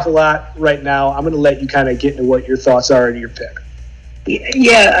 I've talked a lot right now. I'm going to let you kind of get into what your thoughts are and your pick.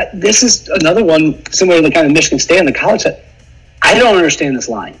 Yeah, this is another one similar to the kind of Michigan State on the college side. I don't understand this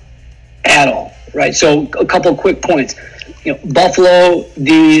line at all, right? So a couple of quick points. Buffalo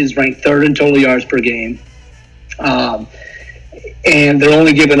D is ranked 3rd in total yards per game, and they're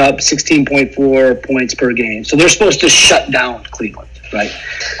only giving up 16.4 points per game. So they're supposed to shut down Cleveland, right?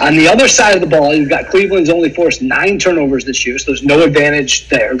 On the other side of the ball, you've got Cleveland's only forced 9 turnovers this year, so there's no advantage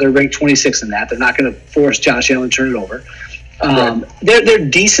there. They're ranked 26th in that. They're not going to force Josh Allen to turn it over. They're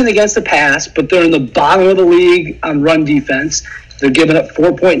decent against the pass, but they're in the bottom of the league on run defense. They're giving up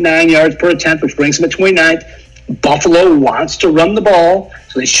 4.9 yards per attempt, which ranks them at 29th. Buffalo wants to run the ball,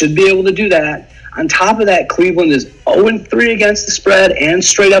 so they should be able to do that. On top of that, Cleveland is 0-3 against the spread and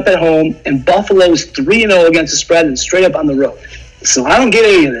straight up at home, and Buffalo is 3-0 against the spread and straight up on the road. So I don't get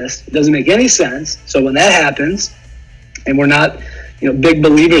any of this. It doesn't make any sense. So when that happens, and we're not big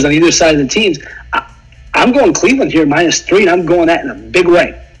believers on either side of the teams, I'm going Cleveland here -3, and I'm going that in a big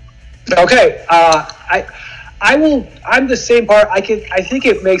way. Okay, I will. I'm the same part. I think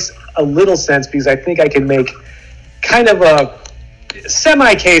it makes a little sense because I think I can make kind of a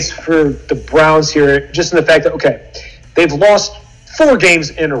semi case for the Browns here, just in the fact that they've lost 4 games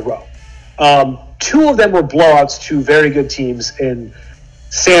in a row. 2 of them were blowouts to very good teams in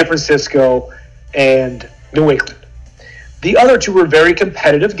San Francisco and New England. The other 2 were very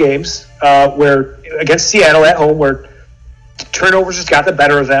competitive games, where against Seattle at home, where turnovers just got the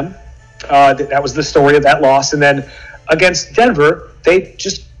better of them. That was the story of that loss. And then against Denver,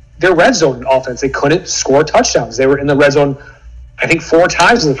 their red zone offense, they couldn't score touchdowns. They were in the red zone, I think, 4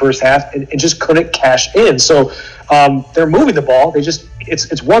 times in the first half and just couldn't cash in. So they're moving the ball.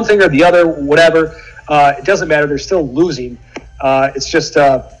 It's one thing or the other, whatever. It doesn't matter. They're still losing. It's just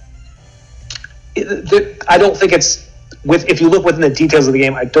I don't think it's if you look within the details of the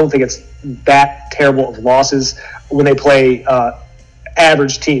game, I don't think it's that terrible of losses when they play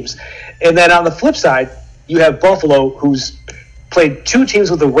average teams. And then on the flip side, you have Buffalo, who's played 2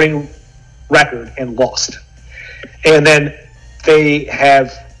 teams with a winning record and lost. And then they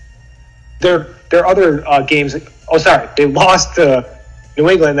have their other games. They lost to New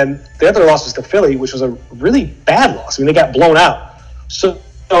England, and then the other loss was to Philly, which was a really bad loss. I mean, they got blown out. So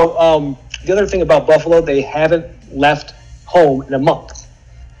the other thing about Buffalo, they haven't left home in a month.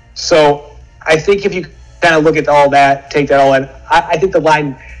 So I think if you kind of look at all that, take that all in, I think the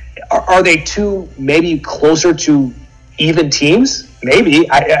line, are they 2 maybe closer to even teams? Maybe.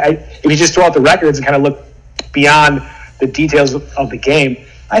 If you just throw out the records and kind of look beyond the details of the game,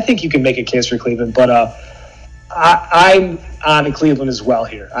 I think you can make a case for Cleveland. But I'm on Cleveland as well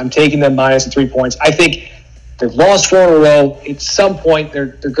here. I'm taking them -3 points. I think they've lost 4 in a row. At some point,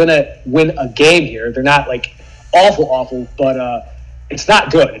 they're going to win a game here. They're not like awful, but it's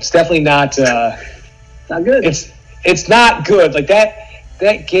not good. It's definitely not not good. It's not good. Like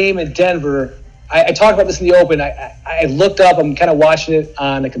that game in Denver, I talked about this in the open. I looked up. I'm kind of watching it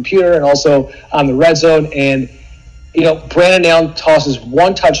on the computer and also on the red zone. And Brandon Allen tosses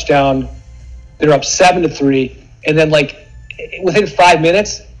 1 touchdown. They're up 7-3, and then within 5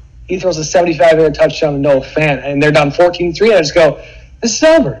 minutes, he throws a 75-yard touchdown to Noah Fant, and they're down 14-3. And I just go, this is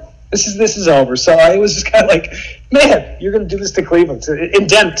over. This is over. So it was just kind of like, man, you're going to do this to Cleveland,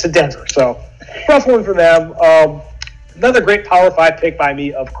 to Denver. So rough one for them. Another great Power 5 pick by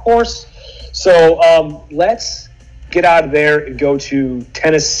me, of course. So let's get out of there and go to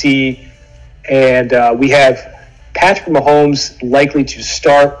Tennessee And we have Patrick Mahomes likely to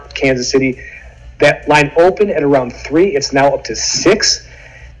start Kansas City. That line opened at around 3. It's now up to 6.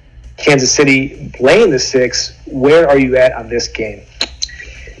 Kansas City laying the 6. Where are you at on this game?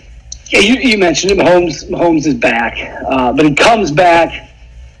 Yeah, you mentioned it. Mahomes is back, but he comes back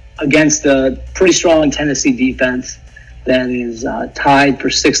against a pretty strong Tennessee defense that is tied for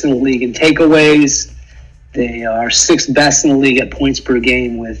 6th in the league in takeaways. They are 6th best in the league at points per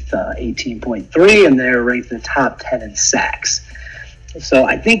game with 18.3, and they're ranked in the top 10 in sacks. So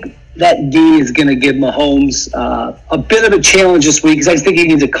I think that D is going to give Mahomes a bit of a challenge this week, because I think he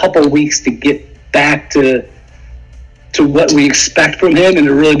needs a couple weeks to get back to what we expect from him and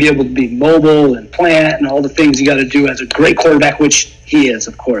to really be able to be mobile and plant and all the things you got to do as a great quarterback, which he is,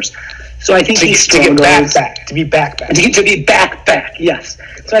 of course. So I think he struggles. To be back. To be back, yes.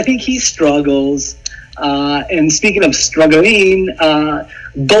 So I think he struggles. And speaking of struggling,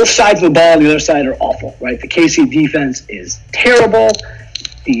 both sides of the ball on the other side are awful, right? The KC defense is terrible.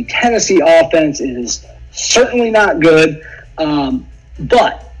 The Tennessee offense is certainly not good.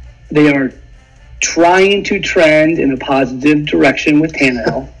 But they are trying to trend in a positive direction with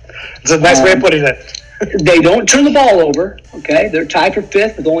Tannehill. It's a nice way of putting it. They don't turn the ball over, okay? They're tied for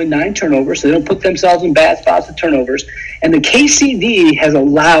 5th with only 9 turnovers, so they don't put themselves in bad spots with turnovers. And the KCD has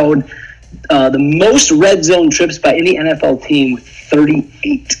allowed the most red zone trips by any NFL team with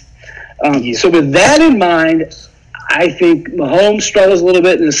 38. So with that in mind, I think Mahomes struggles a little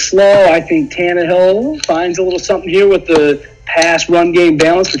bit and is slow. I think Tannehill finds a little something here with the pass-run game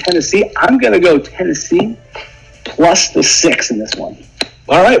balance for Tennessee. I'm going to go Tennessee plus the 6 in this one.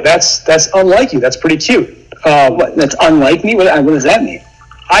 All right, that's unlike you. That's pretty cute. That's unlike me? What does that mean?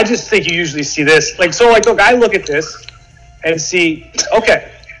 I just think you usually see this. Look, I look at this and see,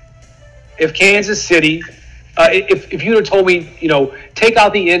 okay, if Kansas City, if you had told me, take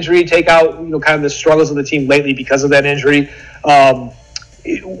out the injury, take out, kind of the struggles of the team lately because of that injury,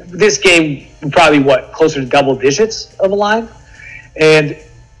 this game would probably, closer to double digits of a line. And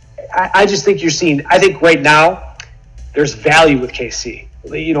I just think you're seeing, I think right now, there's value with KC.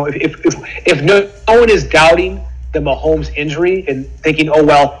 If no one is doubting the Mahomes injury and thinking, oh,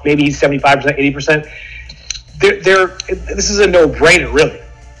 well, maybe he's 75%, 80%, this is a no-brainer, really.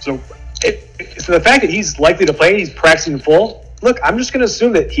 So the fact that he's likely to play, he's practicing full, look, I'm just going to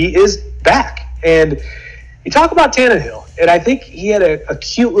assume that he is back. And you talk about Tannehill, and I think he had a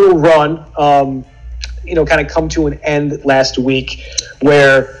cute little run, kind of come to an end last week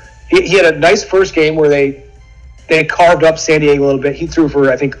where he had a nice first game where they carved up San Diego a little bit. He threw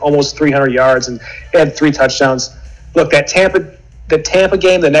for, I think, almost 300 yards and had 3 touchdowns. Look, the Tampa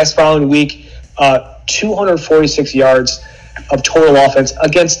game the next following week, 246 yards of total offense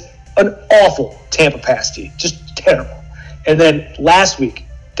against an awful Tampa pass team, just terrible. And then last week,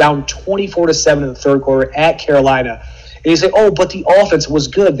 down 24-7 in the third quarter at Carolina. And you say, oh, but the offense was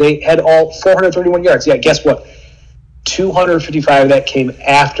good. They had all 431 yards. Yeah, guess what? 255 of that came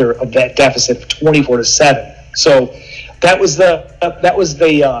after of that deficit of 24-7. So that was the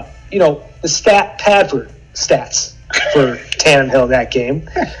stat pad for stats for Tannehill that game.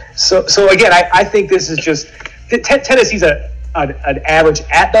 So again, I think this is just Tennessee's an average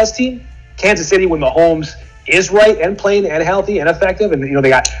at best team. Kansas City, when Mahomes is right and playing and healthy and effective, and they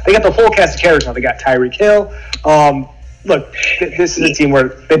got the full cast of characters now. They got Tyreek Hill. Look, this is a team where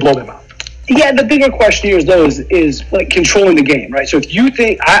they blow them out. Yeah, the bigger question here is like controlling the game, right? So if you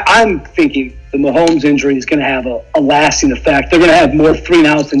think I'm thinking the Mahomes injury is going to have a lasting effect, they're going to have more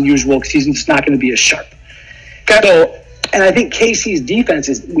 3-and-outs than usual because he's just not going to be as sharp. So, and I think KC's defense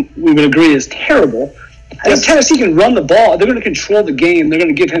we would agree is terrible. I think Tennessee can run the ball. They're going to control the game. They're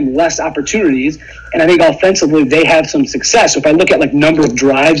going to give him less opportunities. And I think offensively they have some success. So if I look at number of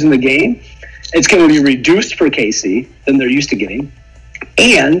drives in the game, it's going to be reduced for KC than they're used to getting.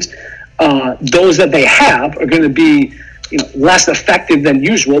 And those that they have are going to be less effective than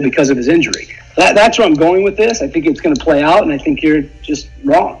usual because of his injury. That's where I'm going with this. I think it's going to play out, and I think you're just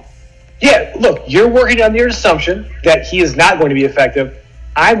wrong. Yeah, look, you're working on your assumption that he is not going to be effective.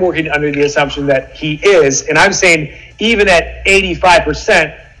 I'm working under the assumption that he is, and I'm saying even at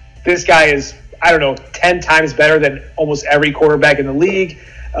 85%, this guy is, 10 times better than almost every quarterback in the league,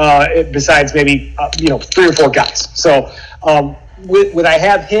 besides maybe, 3 or 4 guys. So would I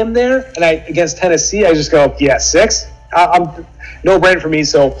have him there, and against Tennessee, I just go, yeah, 6? I'm no-brainer for me,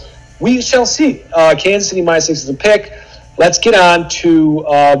 so we shall see. Kansas City -6 is a pick. Let's get on to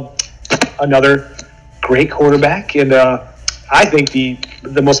another great quarterback, and I think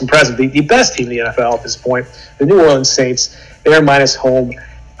the most impressive, the best team in the NFL at this point, the New Orleans Saints. They're minus home,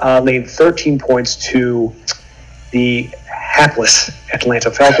 laying 13 points to the hapless Atlanta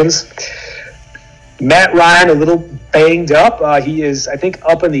Falcons. Matt Ryan a little banged up. He is, I think,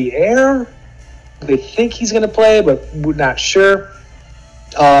 up in the air. They think he's going to play, but we're not sure.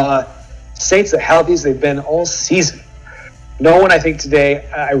 Saints, the healthiest they've been all season. No one, I think, today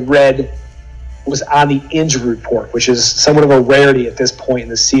I read was on the injury report, which is somewhat of a rarity at this point in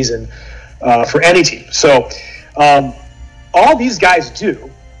the season for any team. So all these guys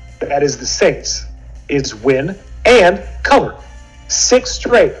do, that is the Saints, is win and cover. 6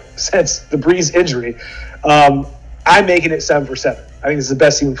 straight since the Breeze injury. I'm making it 7 for 7. I think this is the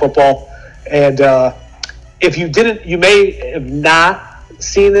best team in football. And if you didn't, you may have not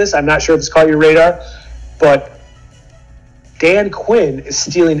seen this. I'm not sure if it's caught your radar, but Dan Quinn is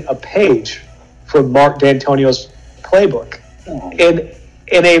stealing a page from Mark D'Antonio's playbook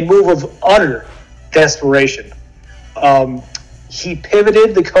in a move of utter desperation. He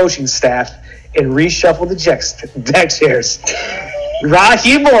pivoted the coaching staff and reshuffled the deck chairs.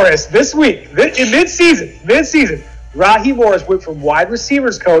 Raheem Morris this week, in mid-season, Raheem Morris went from wide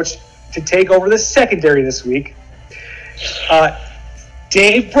receivers coach to take over the secondary this week.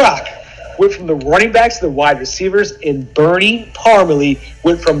 Dave Brock went from the running backs to the wide receivers, and Bernie Parmalee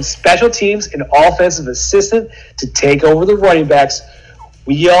went from special teams and offensive assistant to take over the running backs.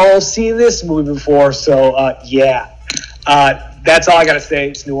 We all seen this movie before, so that's all I got to say.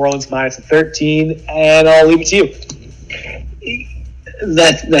 It's New Orleans minus 13, and I'll leave it to you.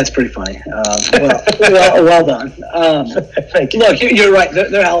 That's pretty funny. Well done. Thank you. Look, you're right.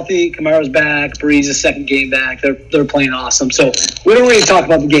 They're healthy. Kamara's back. Breeze's second game back. They're playing awesome. So we don't really talk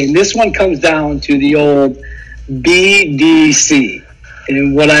about the game. This one comes down to the old BDC.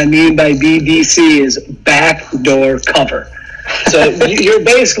 And what I mean by BDC is backdoor cover. So you're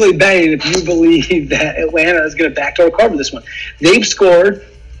basically betting if you believe that Atlanta is going to backdoor cover this one. They've scored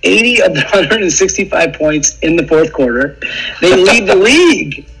 80 of the 165 points in the fourth quarter. They lead the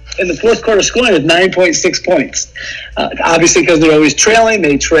league in the fourth quarter scoring with 9.6 points. Obviously, because they're always trailing,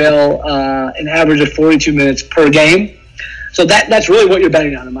 they trail an average of 42 minutes per game. So that's really what you're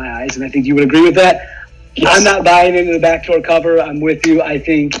betting on in my eyes, and I think you would agree with that. Yes. I'm not buying into the backdoor cover. I'm with you. I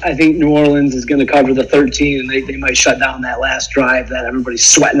think New Orleans is going to cover the 13, and they might shut down that last drive that everybody's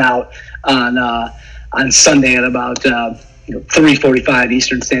sweating out on Sunday at about 3:45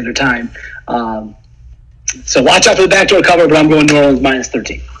 Eastern Standard Time. So watch out for the backdoor cover, but I'm going New Orleans minus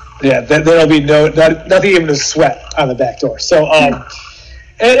 13. Yeah, there'll be nothing even to sweat on the backdoor. So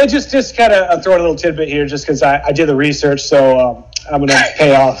and just kind of throw a little tidbit here, just because I did the research, so I'm going to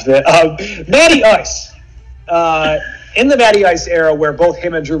pay off that. Matty Ice. In the Matty Ice era, where both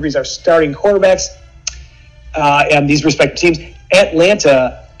him and Drew Brees are starting quarterbacks and these respective teams,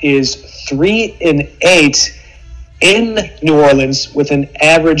 Atlanta is 3-8 in New Orleans with an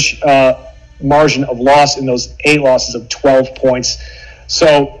average margin of loss in those 8 losses of 12 points.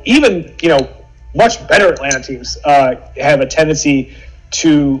 So even much better Atlanta teams have a tendency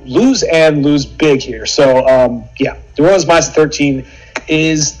to lose and lose big here. So New Orleans minus 13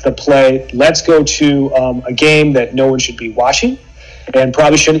 is the play. Let's go to a game that no one should be watching and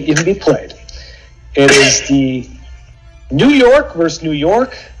probably shouldn't even be played. It is the New York versus New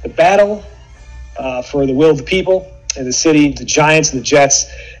York, the battle for the will of the people in the city, the Giants and the Jets.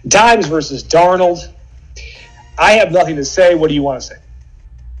 Dimes versus Darnold. I have nothing to say. What do you want to say?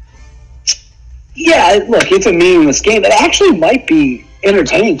 Yeah, look, it's a meaningless game. It actually might be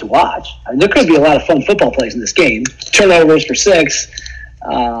entertaining to watch. I mean, there could be a lot of fun football plays in this game. Turnovers for 6,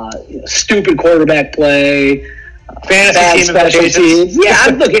 stupid quarterback play, fantasy team special teams.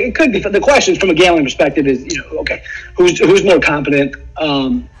 Yeah, look, it could be. The question from a gambling perspective is, okay, who's more competent?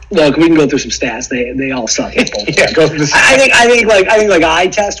 Look, we can go through some stats. They all suck. Yeah, go through the stats. I think like eye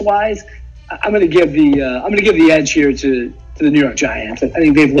test wise, I'm going to give the edge here to the New York Giants. I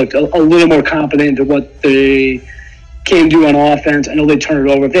think they've looked a little more competent at what they can do on offense. I know they turn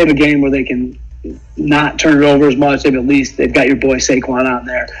it over. If they have a game where they can not turn it over as much, they've got your boy Saquon out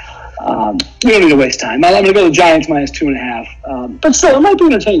there. We don't need to waste time. I'm going to go to the Giants minus 2.5. But still, it might be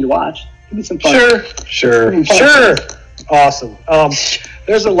entertaining to watch. It'll be some fun. Sure. Awesome.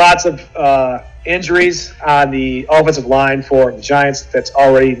 There's lots of injuries on the offensive line for the Giants. That's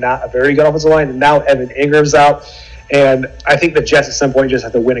already not a very good offensive line. And now Evan Ingram's out. And I think the Jets at some point just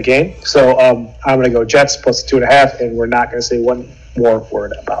have to win a game. So I'm going to go Jets plus 2.5, and we're not going to say one more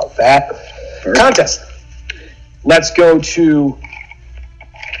word about that. Perfect. Contest. Let's go to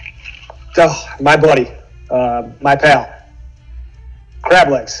my buddy, my pal, Crab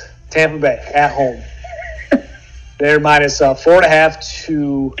Legs, Tampa Bay at home. They're minus 4.5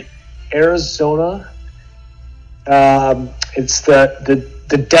 to Arizona. It's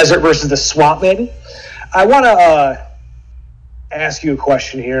the desert versus the swamp, maybe. I want to ask you a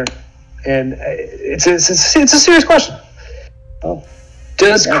question here. And it's a serious question. Oh.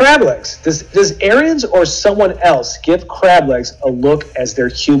 Does Crablegs, does Arians or someone else give Crablegs a look as their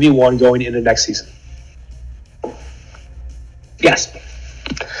QB1 going into next season? Yes.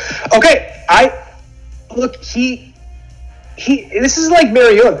 Okay, he this is like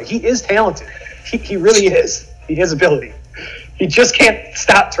Mariota. He is talented. He really is. He has ability. He just can't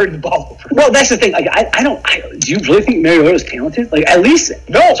stop turning the ball over. Well, that's the thing. Like, do you really think Mariota is talented? Like, at least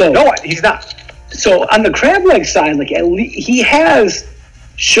no, he's not. So on the Crableg side, like, at least he has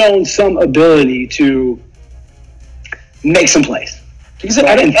shown some ability to make some plays. He's an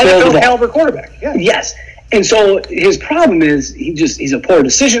NFL caliber quarterback. Yeah. Yes. And so his problem is he's a poor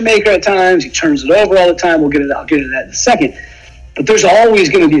decision maker at times. He turns it over all the time. I'll get into that in a second. But there's always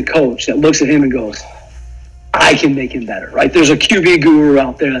going to be a coach that looks at him and goes, I can make him better, right? There's a QB guru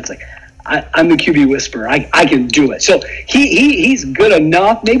out there that's like, I'm the QB whisperer. I can do it. So he's good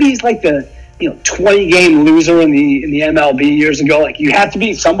enough. Maybe he's like the 20-game loser in the MLB years ago. Like, you have to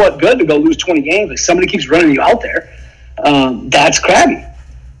be somewhat good to go lose 20 games. Like, somebody keeps running you out there. That's Krabby.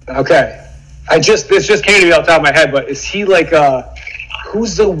 Okay. This just came to me off the top of my head, but is he like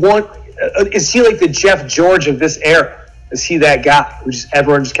who's the one? Is he like the Jeff George of this era? Is he that guy who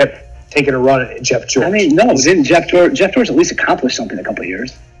everyone just kept taking a run at Jeff George? I mean, no, didn't Jeff George at least accomplish something in a couple of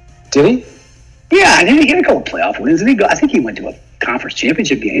years? Did he? Yeah, I think he had a couple playoff wins. Didn't he go? I think he went to a conference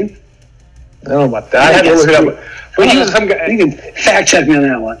championship game. I don't know about that. I have to look it up. But he was some guy. You can fact check me on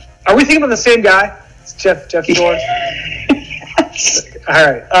that one. Are we thinking about the same guy? It's Jeff George. Yes. All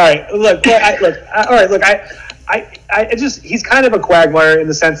right. Look. He's kind of a quagmire in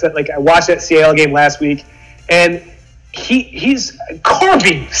the sense that, like, I watched that Seattle game last week, and he's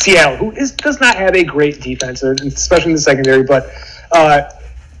carving Seattle, who does not have a great defense, especially in the secondary. But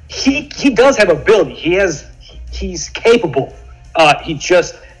he does have ability. He's capable. He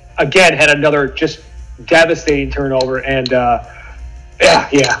just again had another just devastating turnover, and I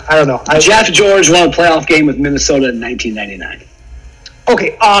don't know. Jeff George won a playoff game with Minnesota in 1999.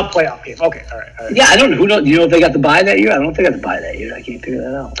 Okay, playoff game. Okay, all right. Yeah, I don't know. Do you know if they got the bye that year? I don't know if they got the bye that year. I can't figure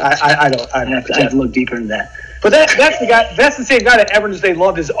that out. I don't. I have to look deeper into that. But that's the guy. That's the same guy that everyone just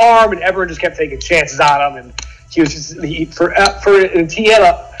loved his arm, and everyone just kept taking chances on him. And he was just he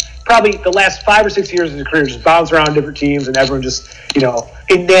had probably the last 5 or 6 years of his career just bounced around different teams, and everyone just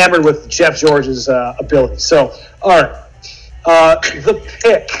enamored with Jeff George's ability. So, all right, the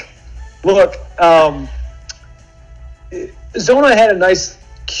pick. Look, Zona had a nice,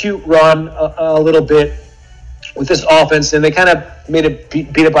 cute run a little bit with this offense, and they kind of made it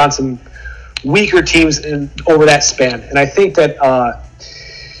beat up on some weaker teams over that span. And I think that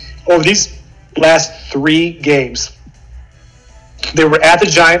over these last 3 games, they were at the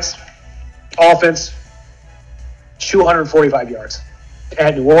Giants, offense, 245 yards.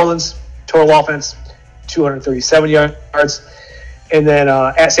 At New Orleans, total offense, 237 yards. And then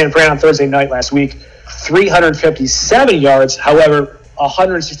at San Fran on Thursday night last week, 357 yards. However,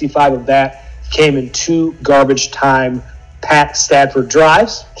 165 of that came in 2 garbage time Pat Stafford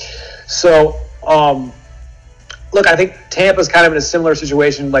drives. So, look, I think Tampa's kind of in a similar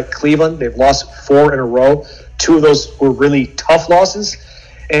situation like Cleveland. They've lost 4 in a row. 2 of those were really tough losses.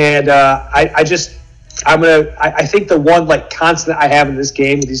 And I think the one constant I have in this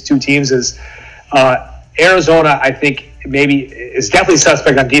game with these 2 teams is Arizona, I think, maybe is definitely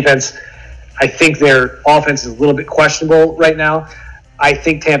suspect on defense. I think their offense is a little bit questionable right now. I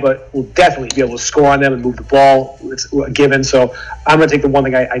think Tampa will definitely be able to score on them and move the ball. It's a given. So I'm going to take the one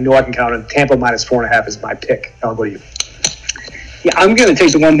thing I know I can count on. Tampa minus 4.5 is my pick. I'll go to you. Yeah, I'm going to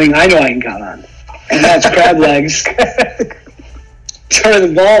take the one thing I know I can count on, and that's crab legs. Turn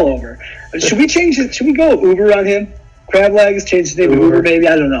the ball over. Should we change it? Should we go Uber on him? Crab legs, change his name to Uber, maybe?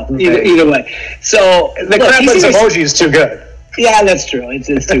 I don't know. Either way. So the crab legs emoji is too good. Yeah, that's true. It's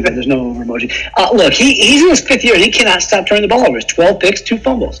too good. There's no Uber emoji. Look, he's in his 5th year, and he cannot stop turning the ball over. It's 12 picks, 2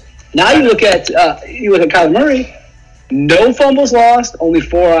 fumbles. Now you look at Kyler Murray, no fumbles lost, only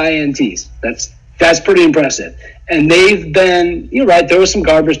 4 INTs. That's pretty impressive. And they've been, you're right, there was some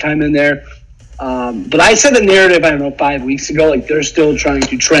garbage time in there. But I said the narrative, 5 weeks ago, they're still trying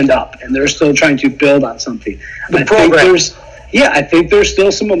to trend up, and they're still trying to build on something. I think there's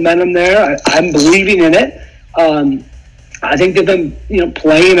still some momentum there. I'm believing in it. I think they've been,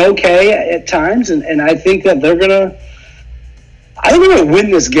 playing okay at times, and I think that they're gonna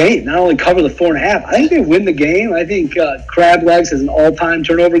win this game. Not only cover the 4.5, I think they win the game. I think Crab Legs has an all-time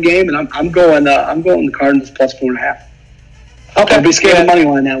turnover game, and I'm going the Cardinals plus 4.5. Okay, I'll be scared of money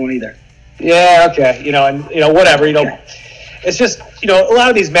on that one either. Yeah, okay, whatever, It's just, a lot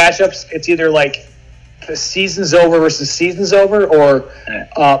of these matchups, it's either the season's over versus season's over, or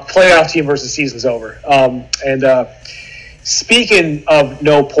playoff team versus season's over. Speaking of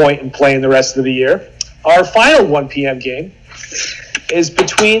no point in playing the rest of the year, our final 1 p.m. game is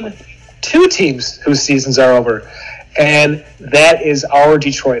between two teams whose seasons are over, and that is our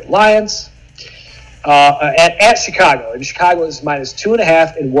Detroit Lions at Chicago. And Chicago is minus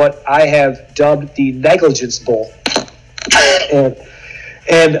 2.5 in what I have dubbed the Negligence Bowl.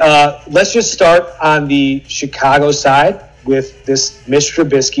 And let's just start on the Chicago side with this Mitch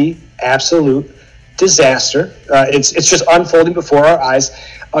Trubisky absolute disaster. It's just unfolding before our eyes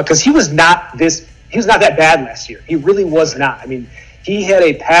because he was not that bad last year. He really was not. I mean, he had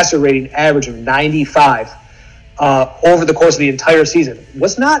a passer rating average of 95 over the course of the entire season.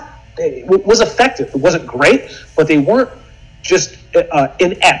 It was effective. It wasn't great, but they weren't just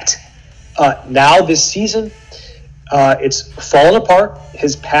inept. Now this season, it's fallen apart.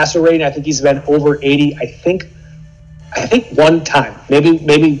 His passer rating, I think he's been over 80. I think one time,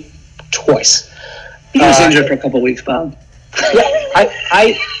 maybe twice. He was injured for a couple of weeks, Bob. Yeah,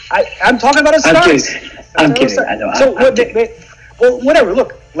 I'm talking about his starts. I'm kidding. I know. Well, whatever.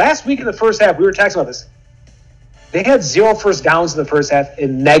 Look, last week in the first half, we were talking about this. They had 0 first downs in the first half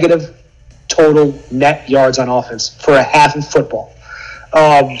and negative total net yards on offense for a half in football.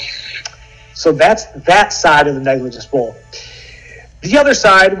 So that's that side of the Negligence Bowl. The other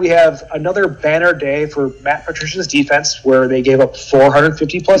side, we have another banner day for Matt Patricia's defense where they gave up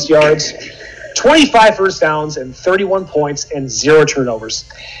 450-plus yards, 25 first downs, and 31 points and 0 turnovers.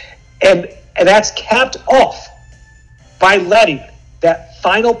 And that's capped off by letting that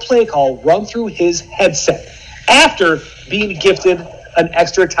final play call run through his headset after being gifted an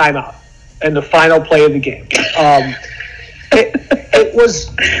extra timeout in the final play of the game. That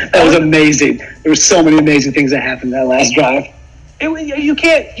was amazing. There were so many amazing things that happened that last drive. You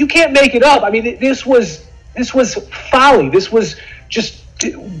can't make it up. I mean, this was folly. This was just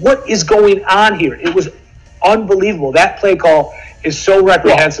what is going on here. It was unbelievable. That play call is so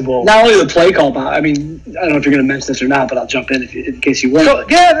reprehensible. Well, not only the play call, but I mean, I don't know if you're going to mention this or not, but I'll jump in in case you will.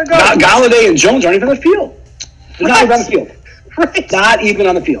 Galladay and Jones aren't even on the field. They're not even on the field. Right. Not even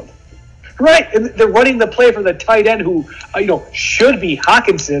on the field. Right, and they're running the play for the tight end who, should be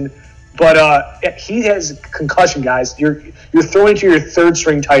Hawkinson, but he has concussion, guys. You're throwing to your third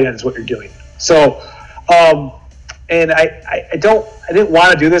string tight end is what you're doing. So, and I didn't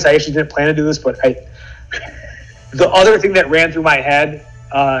want to do this. I actually didn't plan to do this, but the other thing that ran through my head,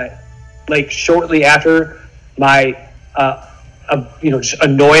 shortly after my just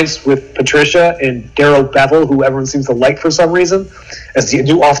annoyance with Patricia and Darrell Bevell, who everyone seems to like for some reason, as the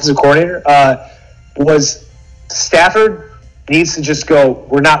new offensive coordinator, was Stafford needs to just go,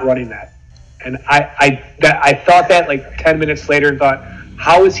 we're not running that. And I thought that 10 minutes later and thought,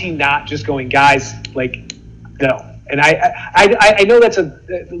 how is he not just going, guys, no. And I know that's a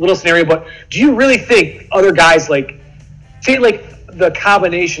little scenario, but do you really think other guys the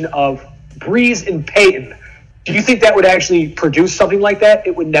combination of Breeze and Peyton, do you think that would actually produce something like that?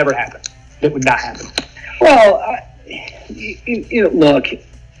 It would never happen. It would not happen. Well, look,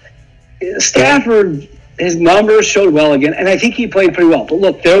 Stafford, his numbers showed well again, and I think he played pretty well. But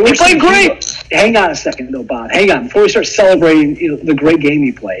look, he played great. Hang on a second, though, Bob. Hang on. Before we start celebrating the great game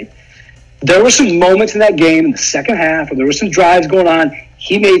he played, there were some moments in that game in the second half where there were some drives going on.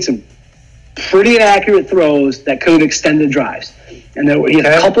 He made some pretty inaccurate throws that could have extended drives. And he had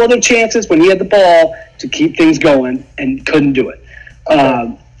a couple other chances when he had the ball to keep things going and couldn't do it.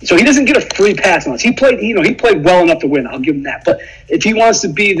 So he doesn't get a free pass on us. He played well enough to win. I'll give him that. But if he wants to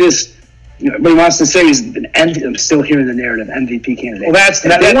be this, but he wants to say he's an MVP, I'm still hearing the narrative MVP candidate.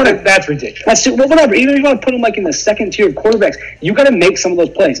 Well, that's ridiculous. Whatever. Even if you want to put him in the second tier of quarterbacks, you got to make some of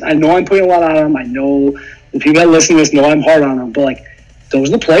those plays. I know I'm putting a lot on him. I know the people that listen to this know I'm hard on him. But those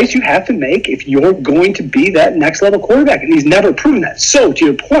are the plays you have to make if you're going to be that next level quarterback, and he's never proven that. So to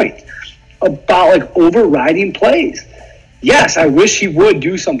your point about overriding plays, yes, I wish he would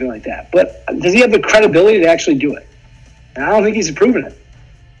do something like that. But does he have the credibility to actually do it? And I don't think he's proven it.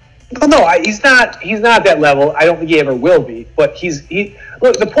 No, he's not. He's not at that level. I don't think he ever will be. But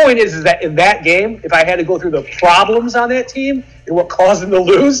look. The point is that in that game, if I had to go through the problems on that team and what caused him to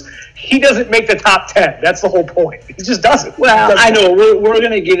lose, he doesn't make the top 10. That's the whole point. He just doesn't. Well, I know we're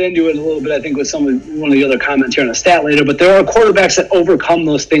going to get into it a little bit. I think with one of the other comments here on a stat later. But there are quarterbacks that overcome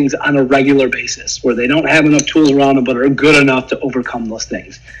those things on a regular basis, where they don't have enough tools around them, but are good enough to overcome those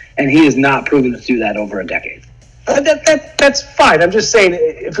things. And he has not proven to do that over a decade. That's fine. I'm just saying,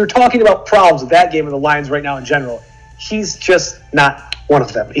 if you're talking about problems with that game of the Lions right now in general, he's just not one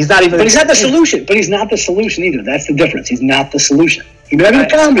of them. He's not even. But he's not the solution. But he's not the solution either. That's the difference. He's not the solution. He may have a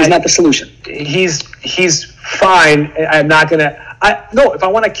problem, but he's not the solution. He's fine. I'm not gonna. No, if I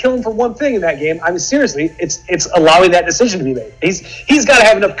want to kill him for one thing in that game, I mean seriously, it's allowing that decision to be made. He's got to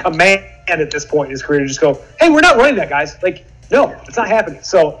have enough command at this point in his career to just go, hey, we're not running that, guys. Like, no, it's not happening.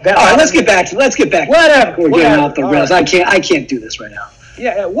 So that. All right, let's get back. Whatever. We're getting off the rails. Right. I can't do this right now.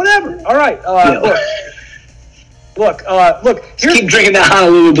 Yeah, whatever. All right. Look. Keep drinking that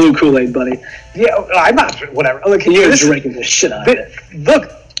Honolulu Blue Kool-Aid, buddy. Yeah, I'm not. Whatever. Look, you're drinking the shit out of it. Look,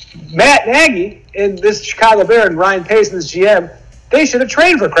 Matt Nagy and this Chicago Bear and Ryan Pace and this GM, they should have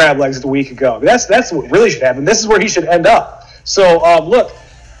trained for crab legs a week ago. That's what really should happen. This is where he should end up. So, look,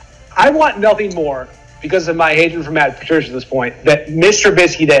 I want nothing more because of my hatred for Matt Patricia at this point, that Mitch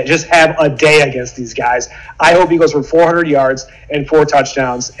Trubisky to just have a day against these guys. I hope he goes for 400 yards and 4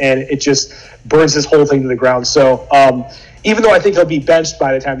 touchdowns, and it just burns this whole thing to the ground. So even though I think he'll be benched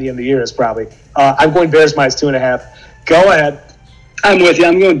by the time the end of the year is probably, I'm going Bears minus 2.5. Go ahead. I'm with you.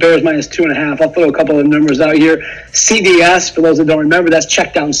 I'm going Bears minus 2.5. I'll throw a couple of numbers out here. CDS, for those that don't remember, that's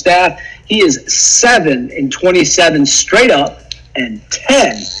check down staff. He is 7-27 straight up and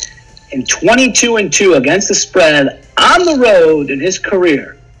 10-22 against the spread on the road in his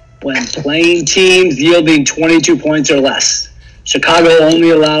career when playing teams yielding 22 points or less. Chicago only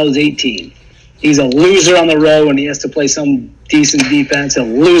allows 18. He's a loser on the road when he has to play some decent defense. He'll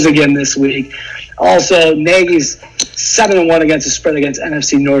lose again this week. Also, Nagy's 7-1 against the spread against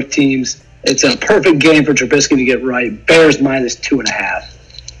NFC North teams. It's a perfect game for Trubisky to get right. Bears minus 2.5.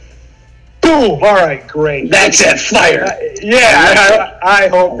 Boom! All right, great. That's it. Fire. I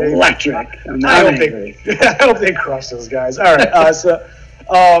hope they electric. I hope they crush those guys. All right. So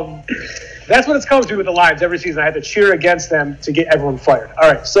that's what it's come to with the Lions every season. I have to cheer against them to get everyone fired.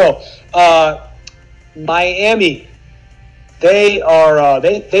 All right. So Miami, they are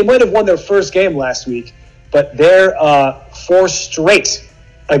they might have won their first game last week, but they're 4 straight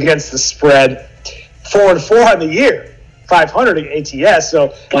against the spread, 4-4 on the year, 500 ATS.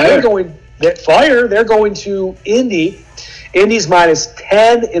 So they're going. They're going to Indy. Indy's minus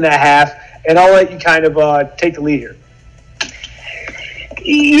 10.5, and I'll let you kind of take the lead here.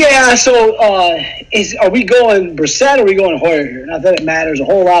 Yeah, so are we going Brissett or are we going Hoyer here? Not that it matters a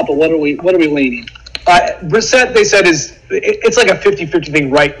whole lot, but what are we leaning? Brissett, they said, it's like a 50-50 thing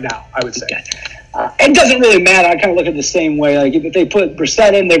right now, I would say. Okay. It doesn't really matter. I kind of look at it the same way. Like if they put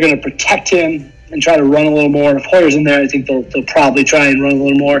Brissett in, they're going to protect him and try to run a little more. If Hoyer's in there, I think they'll probably try and run a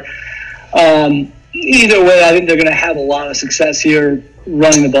little more. Either way, I think they're going to have a lot of success here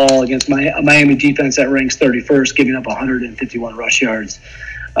running the ball against a Miami defense that ranks 31st, giving up 151 rush yards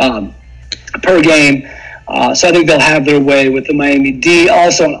per game. So I think they'll have their way with the Miami D.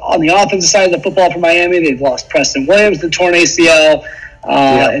 Also, on the offensive side of the football for Miami, they've lost Preston Williams to torn ACL,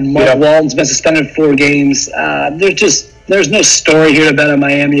 and Mark Walton's been suspended 4 games. There's no story here to bet on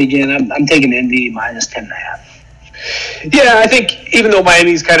Miami again. I'm taking Indy minus 10.5. Yeah, I think even though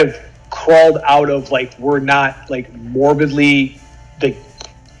Miami's kind of crawled out of we're not morbidly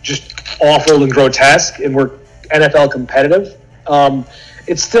just awful and grotesque and we're NFL competitive,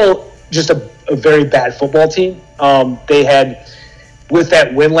 it's still just a very bad football team. They had, with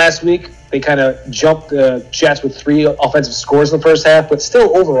that win last week, they kind of jumped the Jets with 3 offensive scores in the first half, but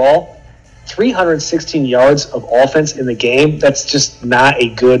still overall 316 yards of offense in the game. That's just not a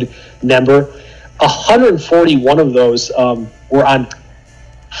good number. 141 of those were on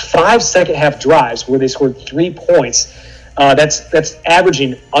 5 second-half drives where they scored 3 points. That's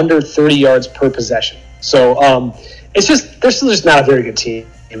averaging under 30 yards per possession. So they're still just not a very good team.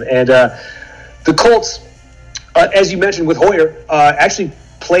 And the Colts, as you mentioned with Hoyer, actually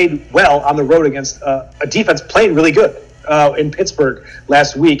played well on the road against a defense playing really good in Pittsburgh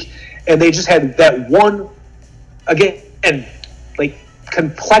last week. And they just had that one, again,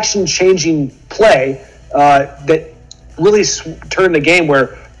 complexion-changing play that really turned the game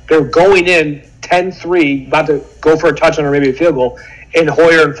where they're going in 10-3, about to go for a touchdown or maybe a field goal, and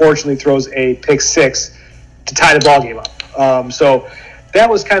Hoyer unfortunately throws a pick 6 to tie the ball game up. So that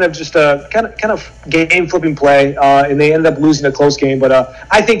was kind of just a kind of game flipping play, and they ended up losing a close game. But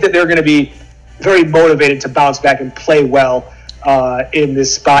I think that they're going to be very motivated to bounce back and play well in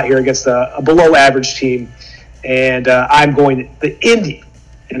this spot here against a below average team. And I'm going the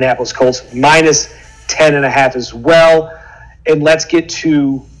Indianapolis Colts minus 10.5 as well. And let's get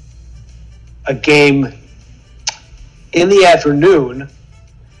to a game in the afternoon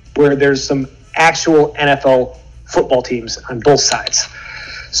where there's some actual NFL football teams on both sides.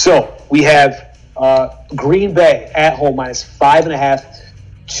 So we have Green Bay at home minus 5.5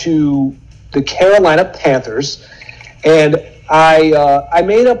 to the Carolina Panthers. And I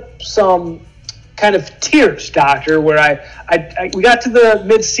made up some kind of tiers, Doctor, where we got to the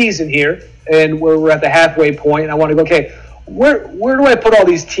mid-season here, and we're at the halfway point, and I want to go, okay, where do I put all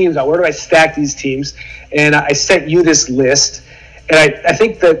these teams out? Where do I stack these teams? And I sent you this list, and I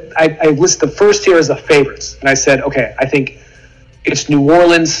think that I list the first tier as the favorites. And I said, okay, I think it's New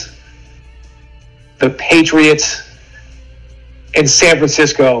Orleans, the Patriots, and San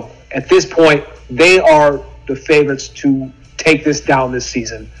Francisco. At this point, they are the favorites to take this down this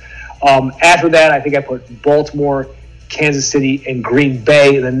season. After that, I think I put Baltimore, Kansas City, and Green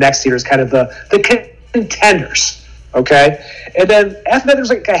Bay in the next tier as kind of the contenders. Okay, and then after that, there's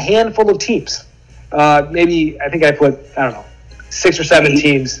like a handful of teams. Maybe I think I put 6 or 7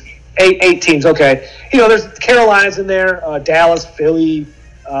 teams, eight teams. Okay, there's Carolina's in there, Dallas, Philly,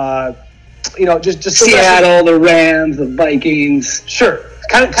 just Seattle, the Rams, the Vikings, sure,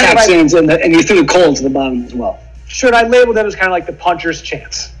 kind of Texans, and you threw the Colts to the bottom as well. Sure, and I labeled them as kind of like the puncher's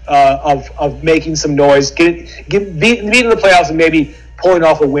chance of making some noise, beating the playoffs, and maybe pulling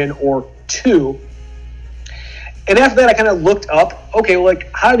off a win or two. And after that, I kind of looked up, okay, well, like,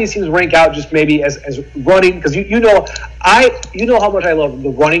 how do these teams rank out just maybe as running? Because you know how much I love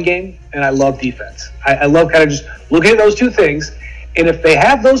the running game and I love defense. I love kind of just looking at those two things. And if they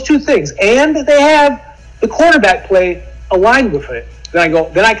have those two things and they have the quarterback play aligned with it, then I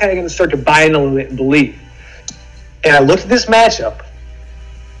kind of going to start to buy in a little bit and believe. And I looked at this matchup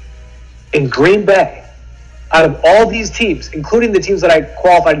in Green Bay. Out of all these teams, including the teams that I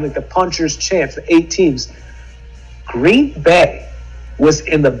qualified in like the puncher's chance, the 8 teams, Green Bay was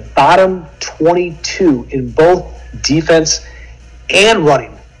in the bottom 22 in both defense and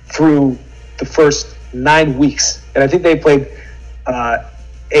running through the first 9 weeks. And I think they played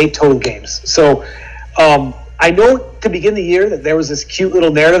 8 total games. So I know to begin the year that there was this cute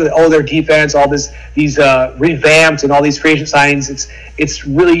little narrative that, their defense, all these revamped and all these free agent signings, it's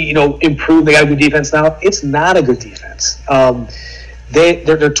really, improved. They got a good defense now. It's not a good defense. They're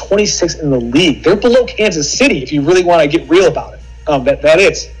 26th in the league. They're below Kansas City if you really want to get real about it. That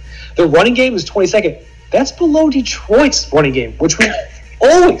is. Their running game is 22nd. That's below Detroit's running game, which we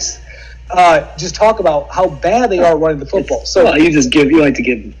always just talk about how bad they are running the football. So you like to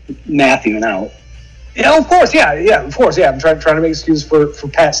give Matthew an out. Yeah, of course. Yeah, of course. Yeah, I'm trying to make excuses for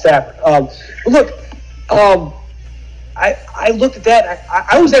Pat Stafford. But look, I looked at that.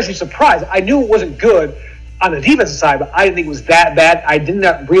 I was actually surprised. I knew it wasn't good on the defensive side, but I didn't think it was that bad. I did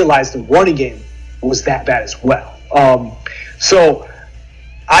not realize the running game was that bad as well. So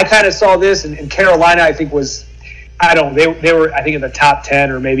I kind of saw this, and Carolina, I think, was, they were, I think, in the top 10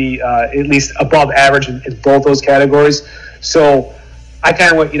 or maybe at least above average in both those categories. So I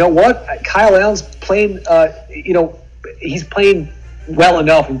kind of went, you know what? Kyle Allen's playing, he's playing well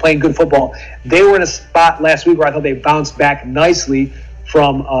enough and playing good football. They were in a spot last week where I thought they bounced back nicely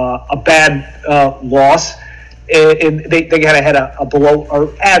from a bad loss. And they kind of had a below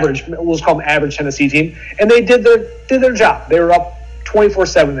or average, we'll just call them average Tennessee team, and they did their job. They were up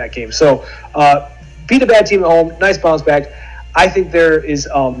 24-7 in that game. So beat a bad team at home, nice bounce back. I think there is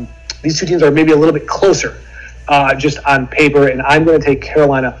these two teams are maybe a little bit closer just on paper, and I'm going to take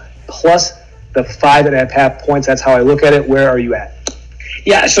Carolina plus the 5.5 points. That's how I look at it. Where are you at?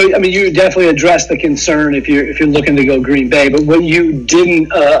 Yeah, so you definitely addressed the concern if you're looking to go Green Bay, but what you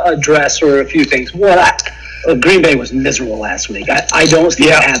didn't address were a few things. Green Bay was miserable last week. I don't see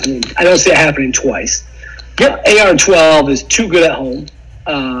it happening. I don't see it happening twice. AR-12 is too good at home.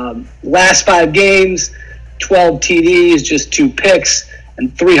 Last 5 games, 12 TDs, just 2 picks,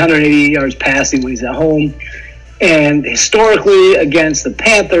 and 380 yards passing when he's at home. And historically, against the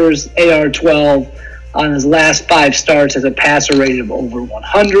Panthers, AR-12 on his last 5 starts has a passer rating of over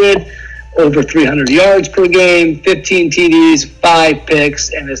 100, over 300 yards per game, 15 TDs, 5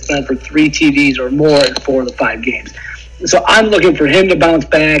 picks, and has done for 3 TDs or more in 4 of the 5 games. So I'm looking for him to bounce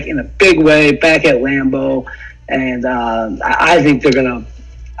back in a big way, back at Lambeau, and I think they're going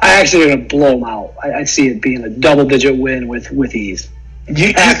to blow them out. I see it being a double-digit win with ease.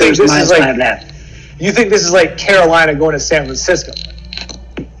 You think this is like Carolina going to San Francisco?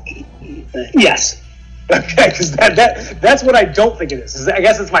 Yes. Okay, because that's what I don't think it is. I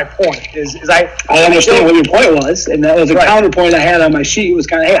guess that's my point. I understand what your point was, and that was a counterpoint I had on my sheet. Was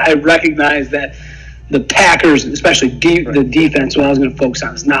kind of, hey, I recognize that the Packers, especially the defense, what I was going to focus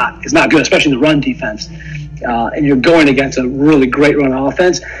on is not good, especially the run defense. And you're going against a really great run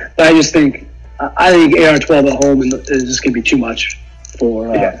offense. But I just think AR-12 at home is just going to be too much for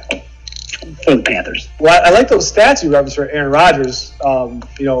the Panthers. Well, I like those stats you referenced for Aaron Rodgers,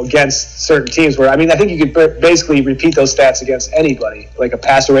 against certain teams where, I think you could basically repeat those stats against anybody, like a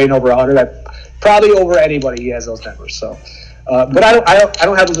passer rating over 100. Probably over anybody he has those numbers. So But I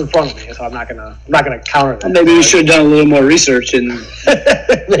don't have those in front of me, so I'm not gonna counter that. Maybe you should have done a little more research and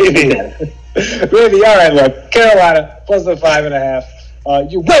maybe. All right, look, Carolina plus the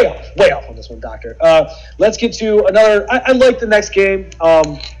 5.5. You're way off on this one, Doctor. Let's get to another. I like the next game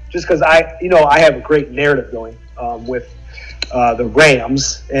just because I have a great narrative going with the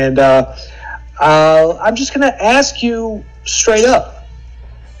Rams, and I'm just gonna ask you straight up.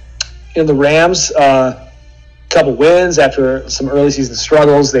 The Rams, couple wins after some early season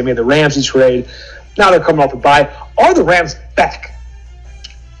struggles. They made the Ramsey trade. Now they're coming off a bye. Are the Rams back?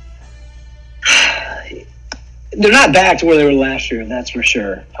 They're not back to where they were last year, that's for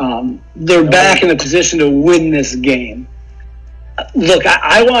sure. They're back in a position to win this game. Look,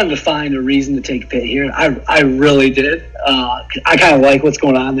 I wanted to find a reason to take Pitt here. I really did. I kind of like what's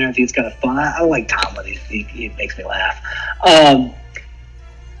going on there. I think it's kind of fun. I like Tom, but he makes me laugh.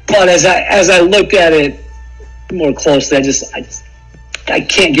 But as I looked at it more closely, I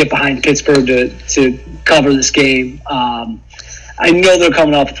can't get behind Pittsburgh to cover this game. I know they're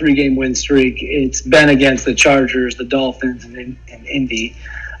coming off a 3-game win streak. It's been against the Chargers, the Dolphins, and Indy.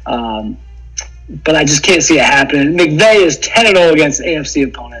 But I just can't see it happening. McVay is 10-0 against AFC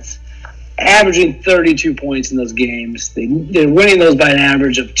opponents, averaging 32 points in those games. They're winning those by an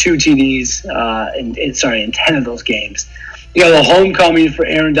average of 2 TDs in 10 of those games. You got the homecoming for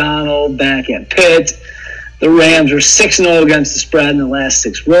Aaron Donald back at Pitt. The Rams are 6-0 against the spread in the last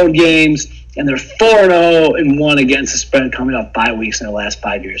 6 road games, and they're 4-0-1 against the spread coming off bye weeks in the last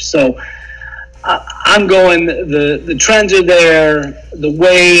 5 years. So I'm going, the trends are there. The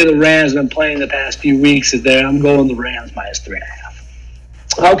way the Rams have been playing the past few weeks is there. I'm going the Rams minus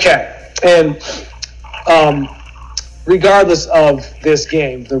 3.5. Okay. And regardless of this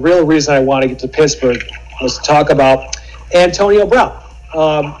game, the real reason I want to get to Pittsburgh was to talk about Antonio Brown.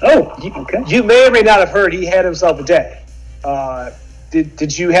 Okay. You may or may not have heard he had himself a day.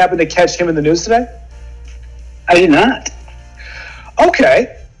 Did you happen to catch him in the news today? I did not.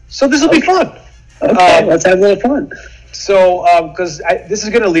 Okay. So this will be fun. Okay, let's have a little fun. So, because this is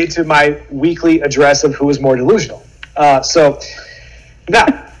going to lead to my weekly address of who is more delusional. So,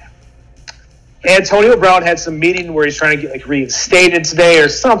 now, Antonio Brown had some meeting where he's trying to get reinstated today or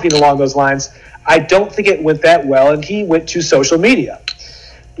something along those lines. I don't think it went that well, and he went to social media,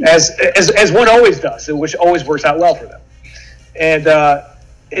 as one always does, which always works out well for them. And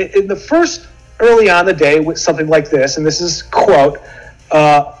in the first early on the day with something like this, and this is quote,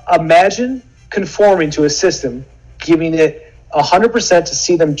 imagine conforming to a system, giving it 100% to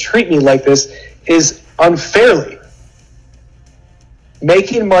see them treat me like this is unfairly.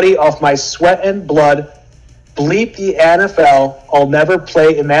 Making money off my sweat and blood, bleep the NFL, I'll never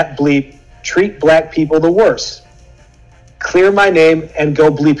play in that bleep, treat black people the worst. Clear my name and go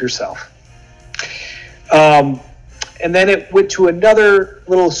bleep yourself. And then it went to another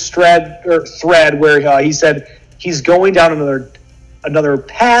little thread where he said he's going down another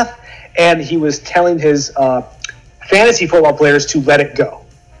path, and he was telling his fantasy football players to let it go.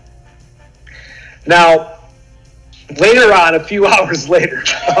 Now, later on, a few hours later,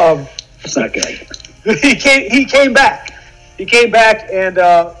 it's not good. He came back. He came back and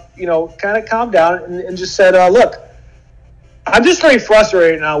kind of calmed down and just said, "Look, I'm just very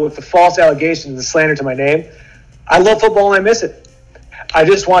frustrated now with the false allegations and the slander to my name. I love football and I miss it. I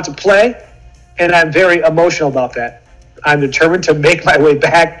just want to play, and I'm very emotional about that. I'm determined to make my way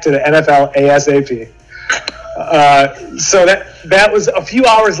back to the NFL ASAP." So that was a few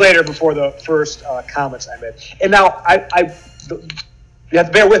hours later before the first comments I made. And now you have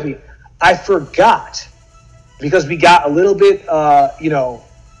to bear with me. I forgot because we got a little bit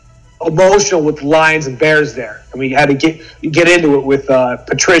emotional with Lions and Bears there, and we had to get into it with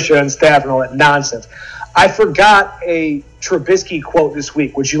Patricia and staff and all that nonsense. I forgot a Trubisky quote this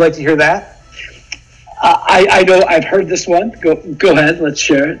week. Would you like to hear that? I know I've heard this one. Go ahead. Let's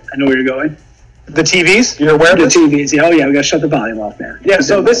share it. I know where you're going. The TVs? You're aware of the this? TVs. Yeah, we got to shut the volume off, man. Yeah.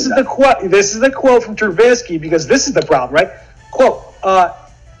 So this is the quote. This is the quote from Trubisky because this is the problem, right? Quote: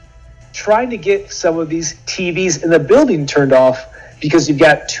 trying to get some of these TVs in the building turned off because you've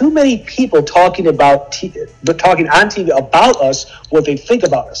got too many people talking on TV about us, what they think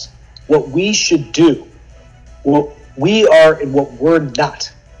about us, what we should do, what we are and what we're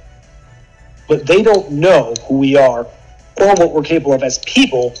not. But they don't know who we are or what we're capable of as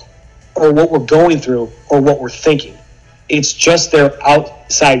people or what we're going through or what we're thinking. It's just their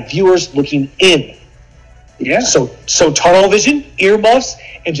outside viewers looking in. Yeah. So tunnel vision, earmuffs,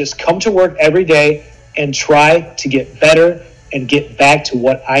 and just come to work every day and try to get better and get back to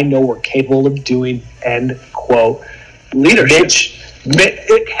what I know we're capable of doing, end quote. Leadership.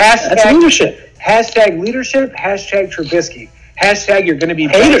 That's leadership. Hashtag leadership. Hashtag Trubisky. Hashtag you're going to be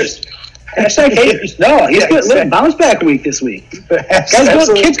haters. Hashtag haters. No, he's going to bounce back week this week.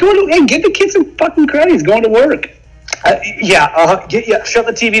 Kids going to give the kids some fucking credit. He's going to work. Shut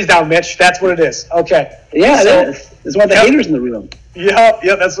the TVs down, Mitch. That's what it is. Okay. Yeah, that's why the haters in the room. Yeah,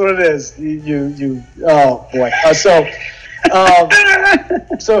 that's what it is. You. Oh boy.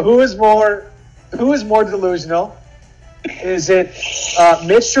 So who is more delusional? Is it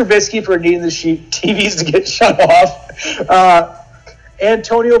Mitch Trubisky for needing the TVs to get shut off?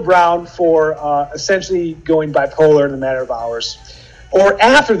 Antonio Brown for essentially going bipolar in a matter of hours? Or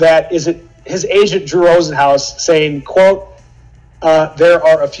after that, is it his agent Drew Rosenhaus saying, quote, there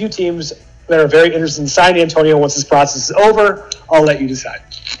are a few teams that are very interested in signing Antonio once this process is over. I'll let you decide.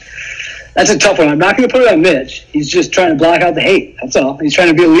 That's a tough one. I'm not going to put it on Mitch. He's just trying to block out the hate. That's all. He's trying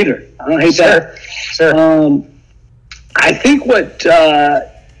to be a leader. I don't hate that. Sure. I think what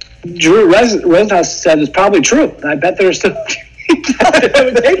Drew Rosenhaus said is probably true. I bet there's still that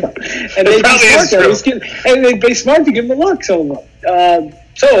would take him. And they'd be smart to give him a look.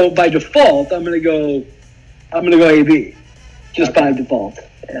 So by default, I'm going to go AB, just by default.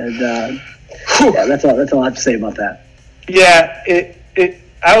 And that's all I have to say about that. Yeah,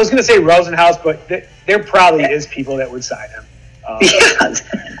 I was going to say Rosenhaus, but there probably is people that would sign him.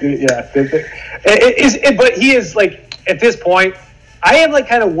 But he is like at this point. I am like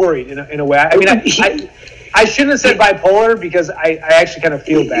kind of worried in a way. I mean, I shouldn't have said bipolar because I actually kind of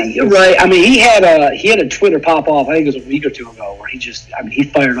feel bad. Right. I mean, he had a Twitter pop off. I think it was a week or two ago where he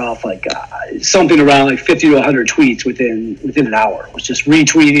fired off like something around like 50 to 100 tweets within an hour. It was just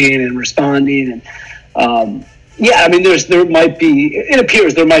retweeting and responding and. I mean, it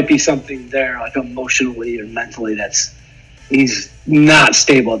appears there might be something there, like emotionally or mentally, he's not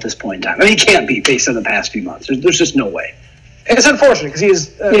stable at this point in time. I mean, he can't be based on the past few months. There's just no way. It's unfortunate because he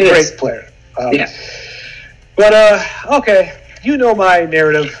is a great player. But, okay, you know my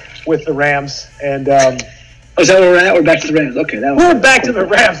narrative with the Rams. And is that where we're at? We're back to the Rams. Okay. We're back to the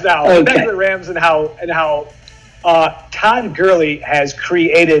Rams now. Okay. We're back to the Rams and how Todd Gurley has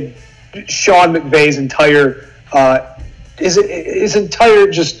created Sean McVay's entire his entire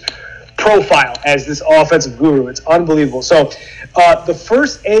just profile as this offensive guru. It's unbelievable. So the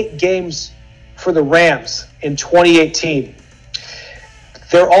first 8 games for the Rams in 2018,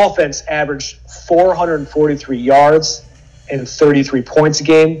 their offense averaged 443 yards and 33 points a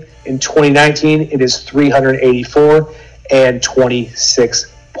game. In 2019, it is 384 and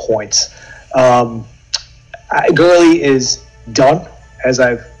 26 points. Gurley is done, as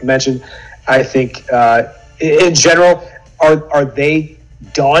I've mentioned. I think in general, are they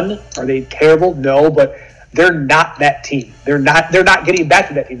done? Are they terrible? No, but they're not that team. They're not getting back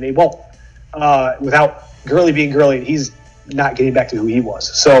to that team. They won't. Without Gurley being Gurley, he's not getting back to who he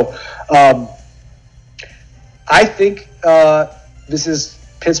was. So I think this is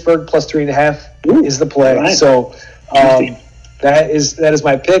Pittsburgh plus 3.5 is the play. Right. So that is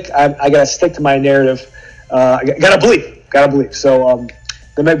my pick. I got to stick to my narrative. I got to believe. So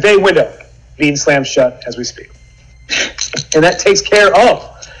the McVay window being slammed shut as we speak. And that takes care of.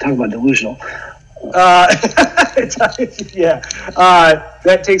 Talk about delusional. That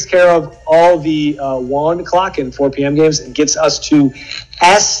takes care of all the 1 o'clock and 4 p.m. games and gets us to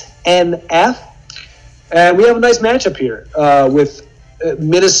SNF. And we have a nice matchup here with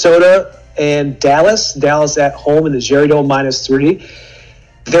Minnesota and Dallas. Dallas at home in the Jerry Dome -3.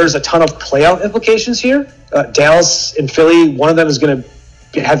 There's a ton of playoff implications here. Dallas and Philly, one of them is going to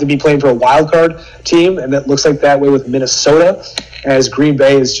have to be playing for a wild card team, and that looks like that way with Minnesota, as Green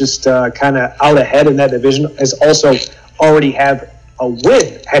Bay is just kind of out ahead in that division, as also already have a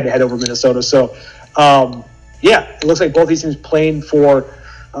win head-to-head over Minnesota. So, it looks like both these teams playing for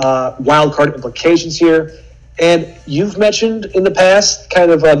wild card implications here. And you've mentioned in the past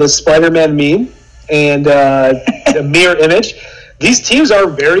kind of the Spider-Man meme and the mirror image. These teams are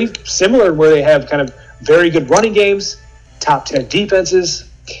very similar where they have kind of very good running games, top 10 defenses.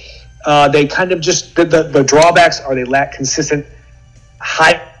 They kind of just the drawbacks are they lack consistent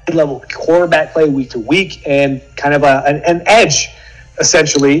high-level quarterback play week to week and kind of an edge,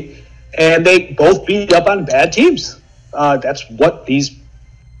 essentially. And they both beat up on bad teams. That's what these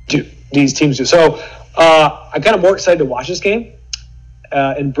teams do. So I'm kind of more excited to watch this game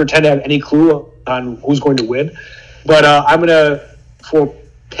and pretend to have any clue on who's going to win. But I'm going to, for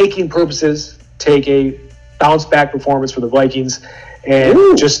picking purposes, take a bounce-back performance for the Vikings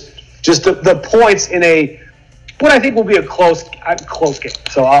and just the points in what I think will be a close game.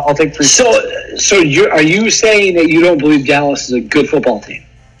 So I'll take 3. So are you saying that you don't believe Dallas is a good football team?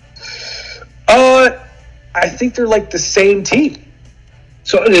 I think they're like the same team.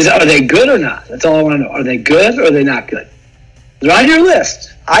 So are they good or not? That's all I want to know. Are they good or are they not good? They're on your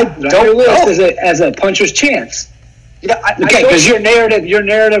list. They're on your list as a puncher's chance. Yeah, okay, because your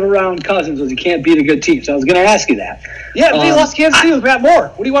narrative around Cousins was he can't beat a good team. So I was going to ask you that. Yeah, they lost Kansas City with Matt Moore.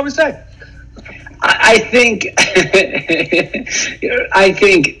 What do you want me to say? I think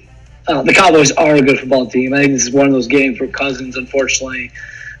the Cowboys are a good football team. I think this is one of those games where Cousins, unfortunately,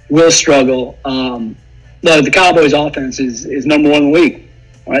 will struggle. The Cowboys' offense is number one in the league.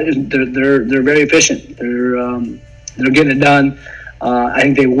 Right? They're very efficient. They're getting it done. I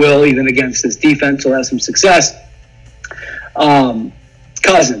think they will, even against this defense, will have some success.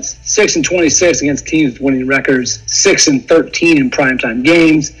 Cousins, 6-26 against teams with winning records, 6-13 in primetime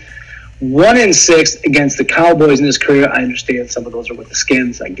games, 1-6 against the Cowboys in his career. I understand some of those are with the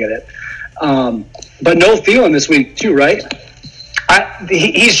Skins. I get it. But no Thielen this week too, right?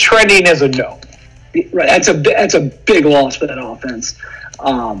 He's trending as a no. Right. That's a big loss for that offense.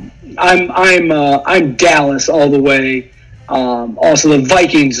 I'm Dallas all the way. Also, the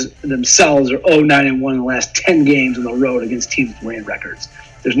Vikings themselves are 0-9-1 in the last 10 games on the road against teams with winning records.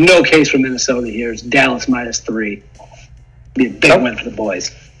 There's no case for Minnesota here. It's Dallas -3. Be a big win for the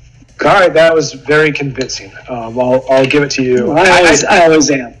boys. All right, that was very convincing. I'll give it to you. I always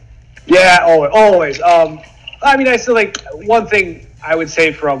am. Yeah, always. I mean, I still like one thing I would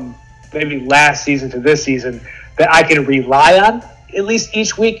say from maybe last season to this season that I can rely on at least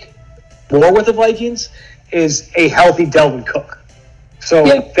each week more with the Vikings is a healthy Delvin Cook. So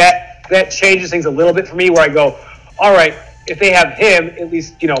that changes things a little bit for me where I go, all right, if they have him, at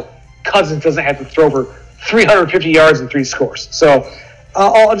least, Cousins doesn't have to throw for 350 yards and 3 scores. So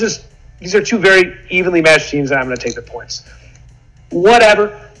these are two very evenly matched teams, and I'm going to take the points.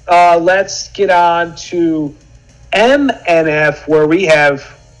 Whatever. Let's get on to MNF, where we have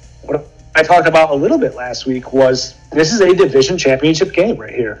what I talked about a little bit last week was this is a division championship game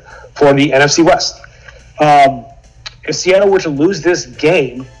right here for the NFC West. If Seattle were to lose this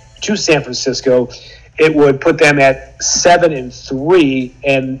game to San Francisco, it would put them at 7-3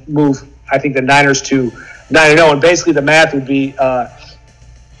 and move, I think, the Niners to 9-0. And basically the math would be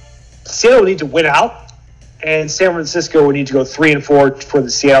Seattle would need to win out, and San Francisco would need to go 3-4 for the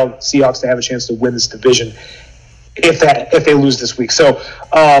Seattle Seahawks to have a chance to win this division if they lose this week. So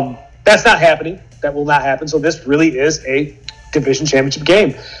that's not happening. That will not happen. So this really is a division championship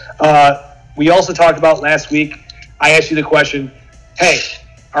game. We also talked about last week, I asked you the question, hey,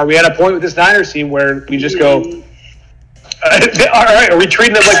 are we at a point with this Niners team where we just go, all right, are we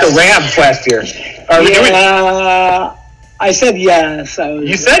treating them like the Rams last year? I said yes.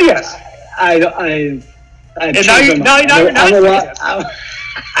 You said yes. And now you're not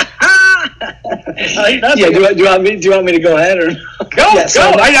do you want me to go ahead or go?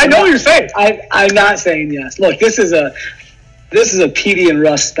 I know what you're saying. I'm not saying yes. Look, this is a Petey and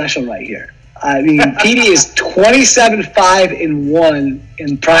Russ special right here. I mean, Petey is 27-5-1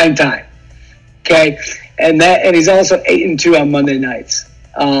 in prime time. Okay, and he's also 8-2 on Monday nights.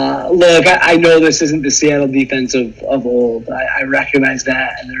 Look, I know this isn't the Seattle defense of old. I recognize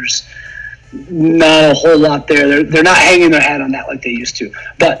that, and there's not a whole lot there. They're not hanging their hat on that like they used to.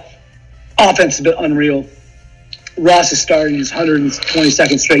 But offense has been unreal. Russ is starting his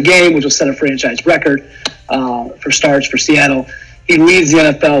 122nd straight game, which will set a franchise record for starts for Seattle. He leads the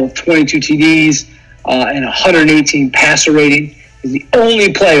NFL with 22 TDs and 118 passer rating. He's the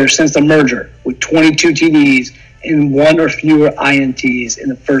only player since the merger with 22 TDs and 1 or fewer INTs in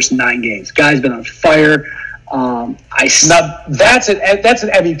the first 9 games. Guy's been on fire. That's an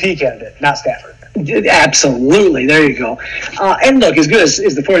MVP candidate, not Stafford. Absolutely. There you go. And look, as good as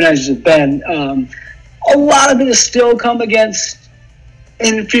the 49ers have been, a lot of it has still come against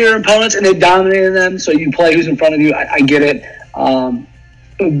inferior opponents, and they've dominated them. So you play who's in front of you. I get it.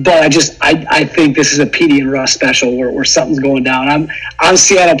 But I think this is a Petey and Russ special where something's going down. I'm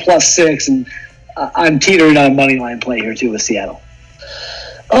Seattle +6, and I'm teetering on a money line play here too with Seattle.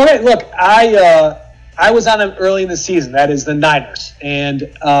 All right, look, I was on them early in the season. That is the Niners,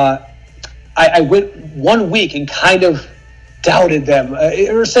 and I went 1 week and kind of doubted them,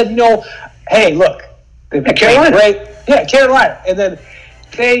 or said, hey, look, they've been Carolina, great. Yeah, Carolina, and then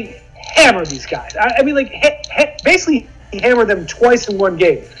they hammered these guys. I mean, like basically hammered them twice in one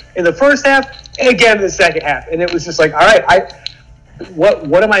game, in the first half and again in the second half, and it was just like, all right,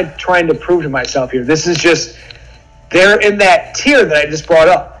 what am I trying to prove to myself here? This is just they're in that tier that I just brought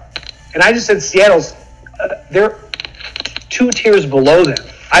up, and I just said Seattle's they're 2 tiers below them.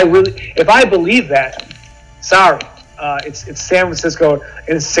 If I believe that, sorry, it's San Francisco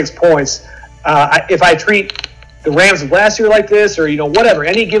and it's 6 points. If I treat the Rams of last year like this, or whatever,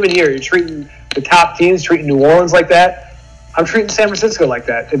 any given year, you're treating the top teams, treating New Orleans like that, I'm treating San Francisco like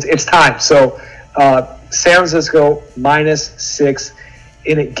that. It's time. So San Francisco -6,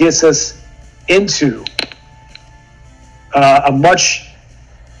 and it gets us into a much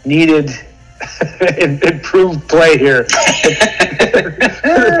needed improved play here.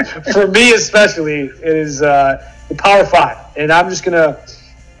 For me especially, it is the Power 5, and I'm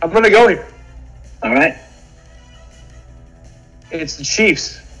gonna go here. All right. It's the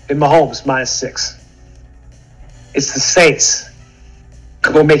Chiefs in Mahomes -6. It's the Saints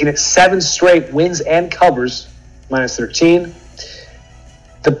making it 7 straight wins and covers -13.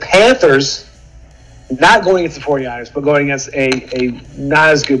 The Panthers not going against the 49ers, but going against a not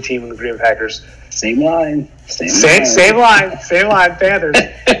as good team in the Green Bay Packers. Same line. Same line. Panthers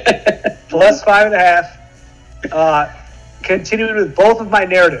 +5.5. Continuing with both of my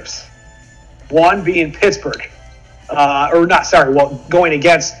narratives. One being Pittsburgh. Going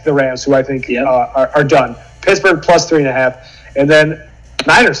against the Rams, who I think are done. Pittsburgh +3.5. And then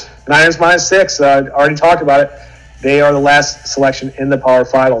Niners -6. Already talked about it. They are the last selection in the Power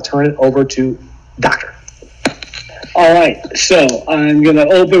 5. I'll turn it over to Doctor. All right, so I'm going to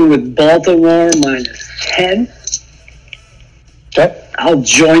open with Baltimore -10. Okay. I'll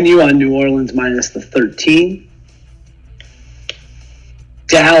join you on New Orleans -13.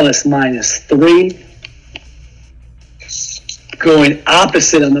 Dallas -3. Going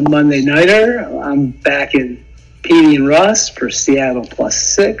opposite on the Monday Nighter, I'm backing Petey and Russ for Seattle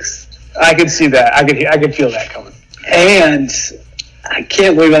 +6. I can see that. I can feel that coming. And I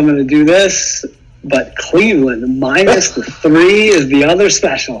can't believe I'm going to do this, but Cleveland -3 is the other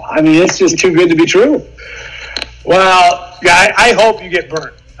special. I mean, it's just too good to be true. Well, I hope you get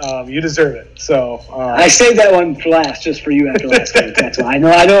burnt. You deserve it. So I saved that one for last, just for you after last week. That's why I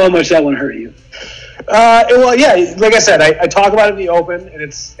know how much that one hurt you. Well, yeah, like I said, I talk about it in the open, and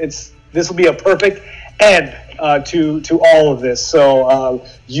this will be a perfect end to all of this. So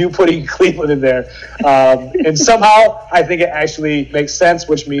you putting Cleveland in there, and somehow I think it actually makes sense,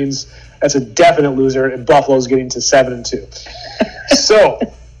 which means that's a definite loser, and Buffalo's getting to 7-2. So,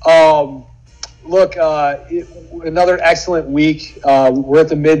 look, another excellent week. We're at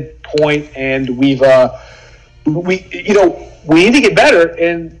the midpoint, and we need to get better.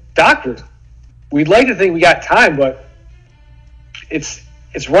 And Doctor, we'd like to think we got time, but it's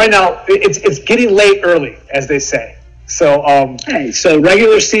right now. It's getting late early, as they say. So so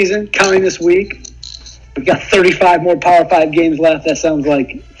regular season counting this week, we've got 35 more Power 5 games left. That sounds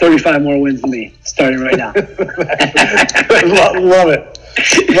like 35 more wins to me, starting right now. Love it.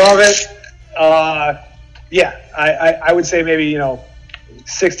 I would say maybe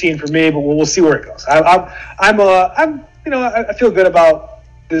 16 for me, but we'll see where it goes. I feel good about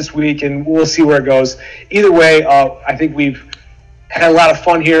this week, and we'll see where it goes. Either way, I think we've had a lot of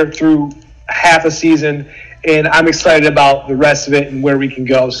fun here through half a season, and I'm excited about the rest of it and where we can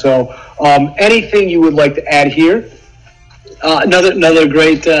go. So, anything you would like to add here? Another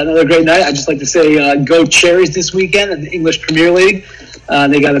great night. I'd just like to say, go Cherries this weekend in the English Premier League.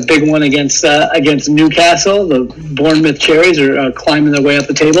 They got a big one against Newcastle. The Bournemouth Cherries are climbing their way up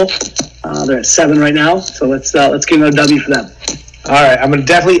the table. They're at 7 right now, so let's get another W for them. All right, I'm going to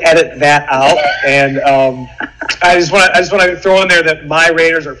definitely edit that out, and I just want to throw in there that my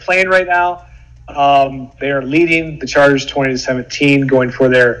Raiders are playing right now. They are leading the Chargers 20-17, going for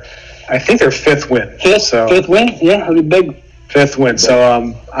their 5th win. Fifth win, yeah, that'll be big. 5th win. So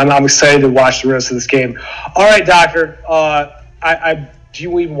I'm excited to watch the rest of this game. All right, Doctor. Do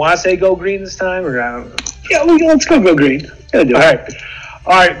you even want to say go green this time, or I don't know? Yeah, let's go green. All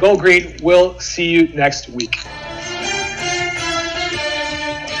right, go green. We'll see you next week.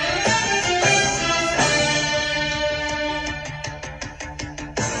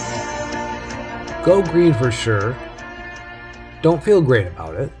 Go green for sure. Don't feel great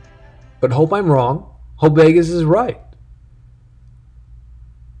about it, but hope I'm wrong. Hope Vegas is right.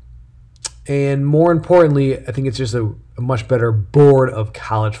 And more importantly, I think it's just a much better board of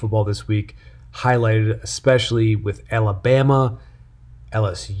college football this week, highlighted especially with Alabama,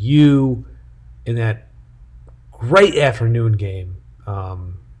 LSU, in that great afternoon game.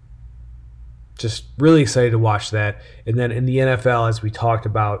 Just really excited to watch that. And then in the NFL, as we talked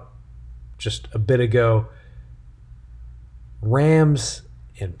about just a bit ago, Rams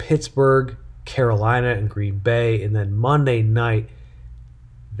and Pittsburgh, Carolina and Green Bay, and then Monday night,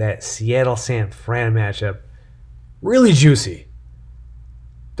 that Seattle-San Fran matchup, really juicy.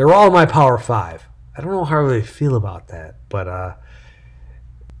 They're all in my Power 5. I don't know how I really feel about that, but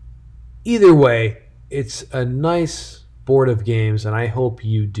either way, it's a nice board of games, and I hope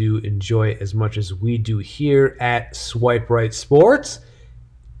you do enjoy it as much as we do here at Swipe Right Sports.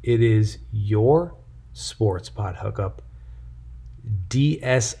 It is your sports pod hookup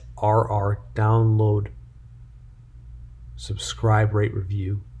DSRR. Download, subscribe, rate,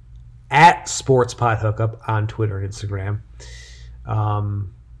 review. At SportsPod Hookup on Twitter and Instagram.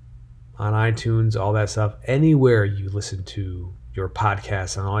 On iTunes, all that stuff. Anywhere you listen to your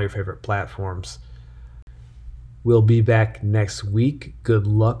podcasts on all your favorite platforms. We'll be back next week. Good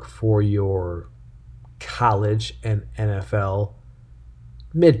luck for your college and NFL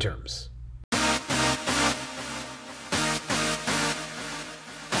midterms.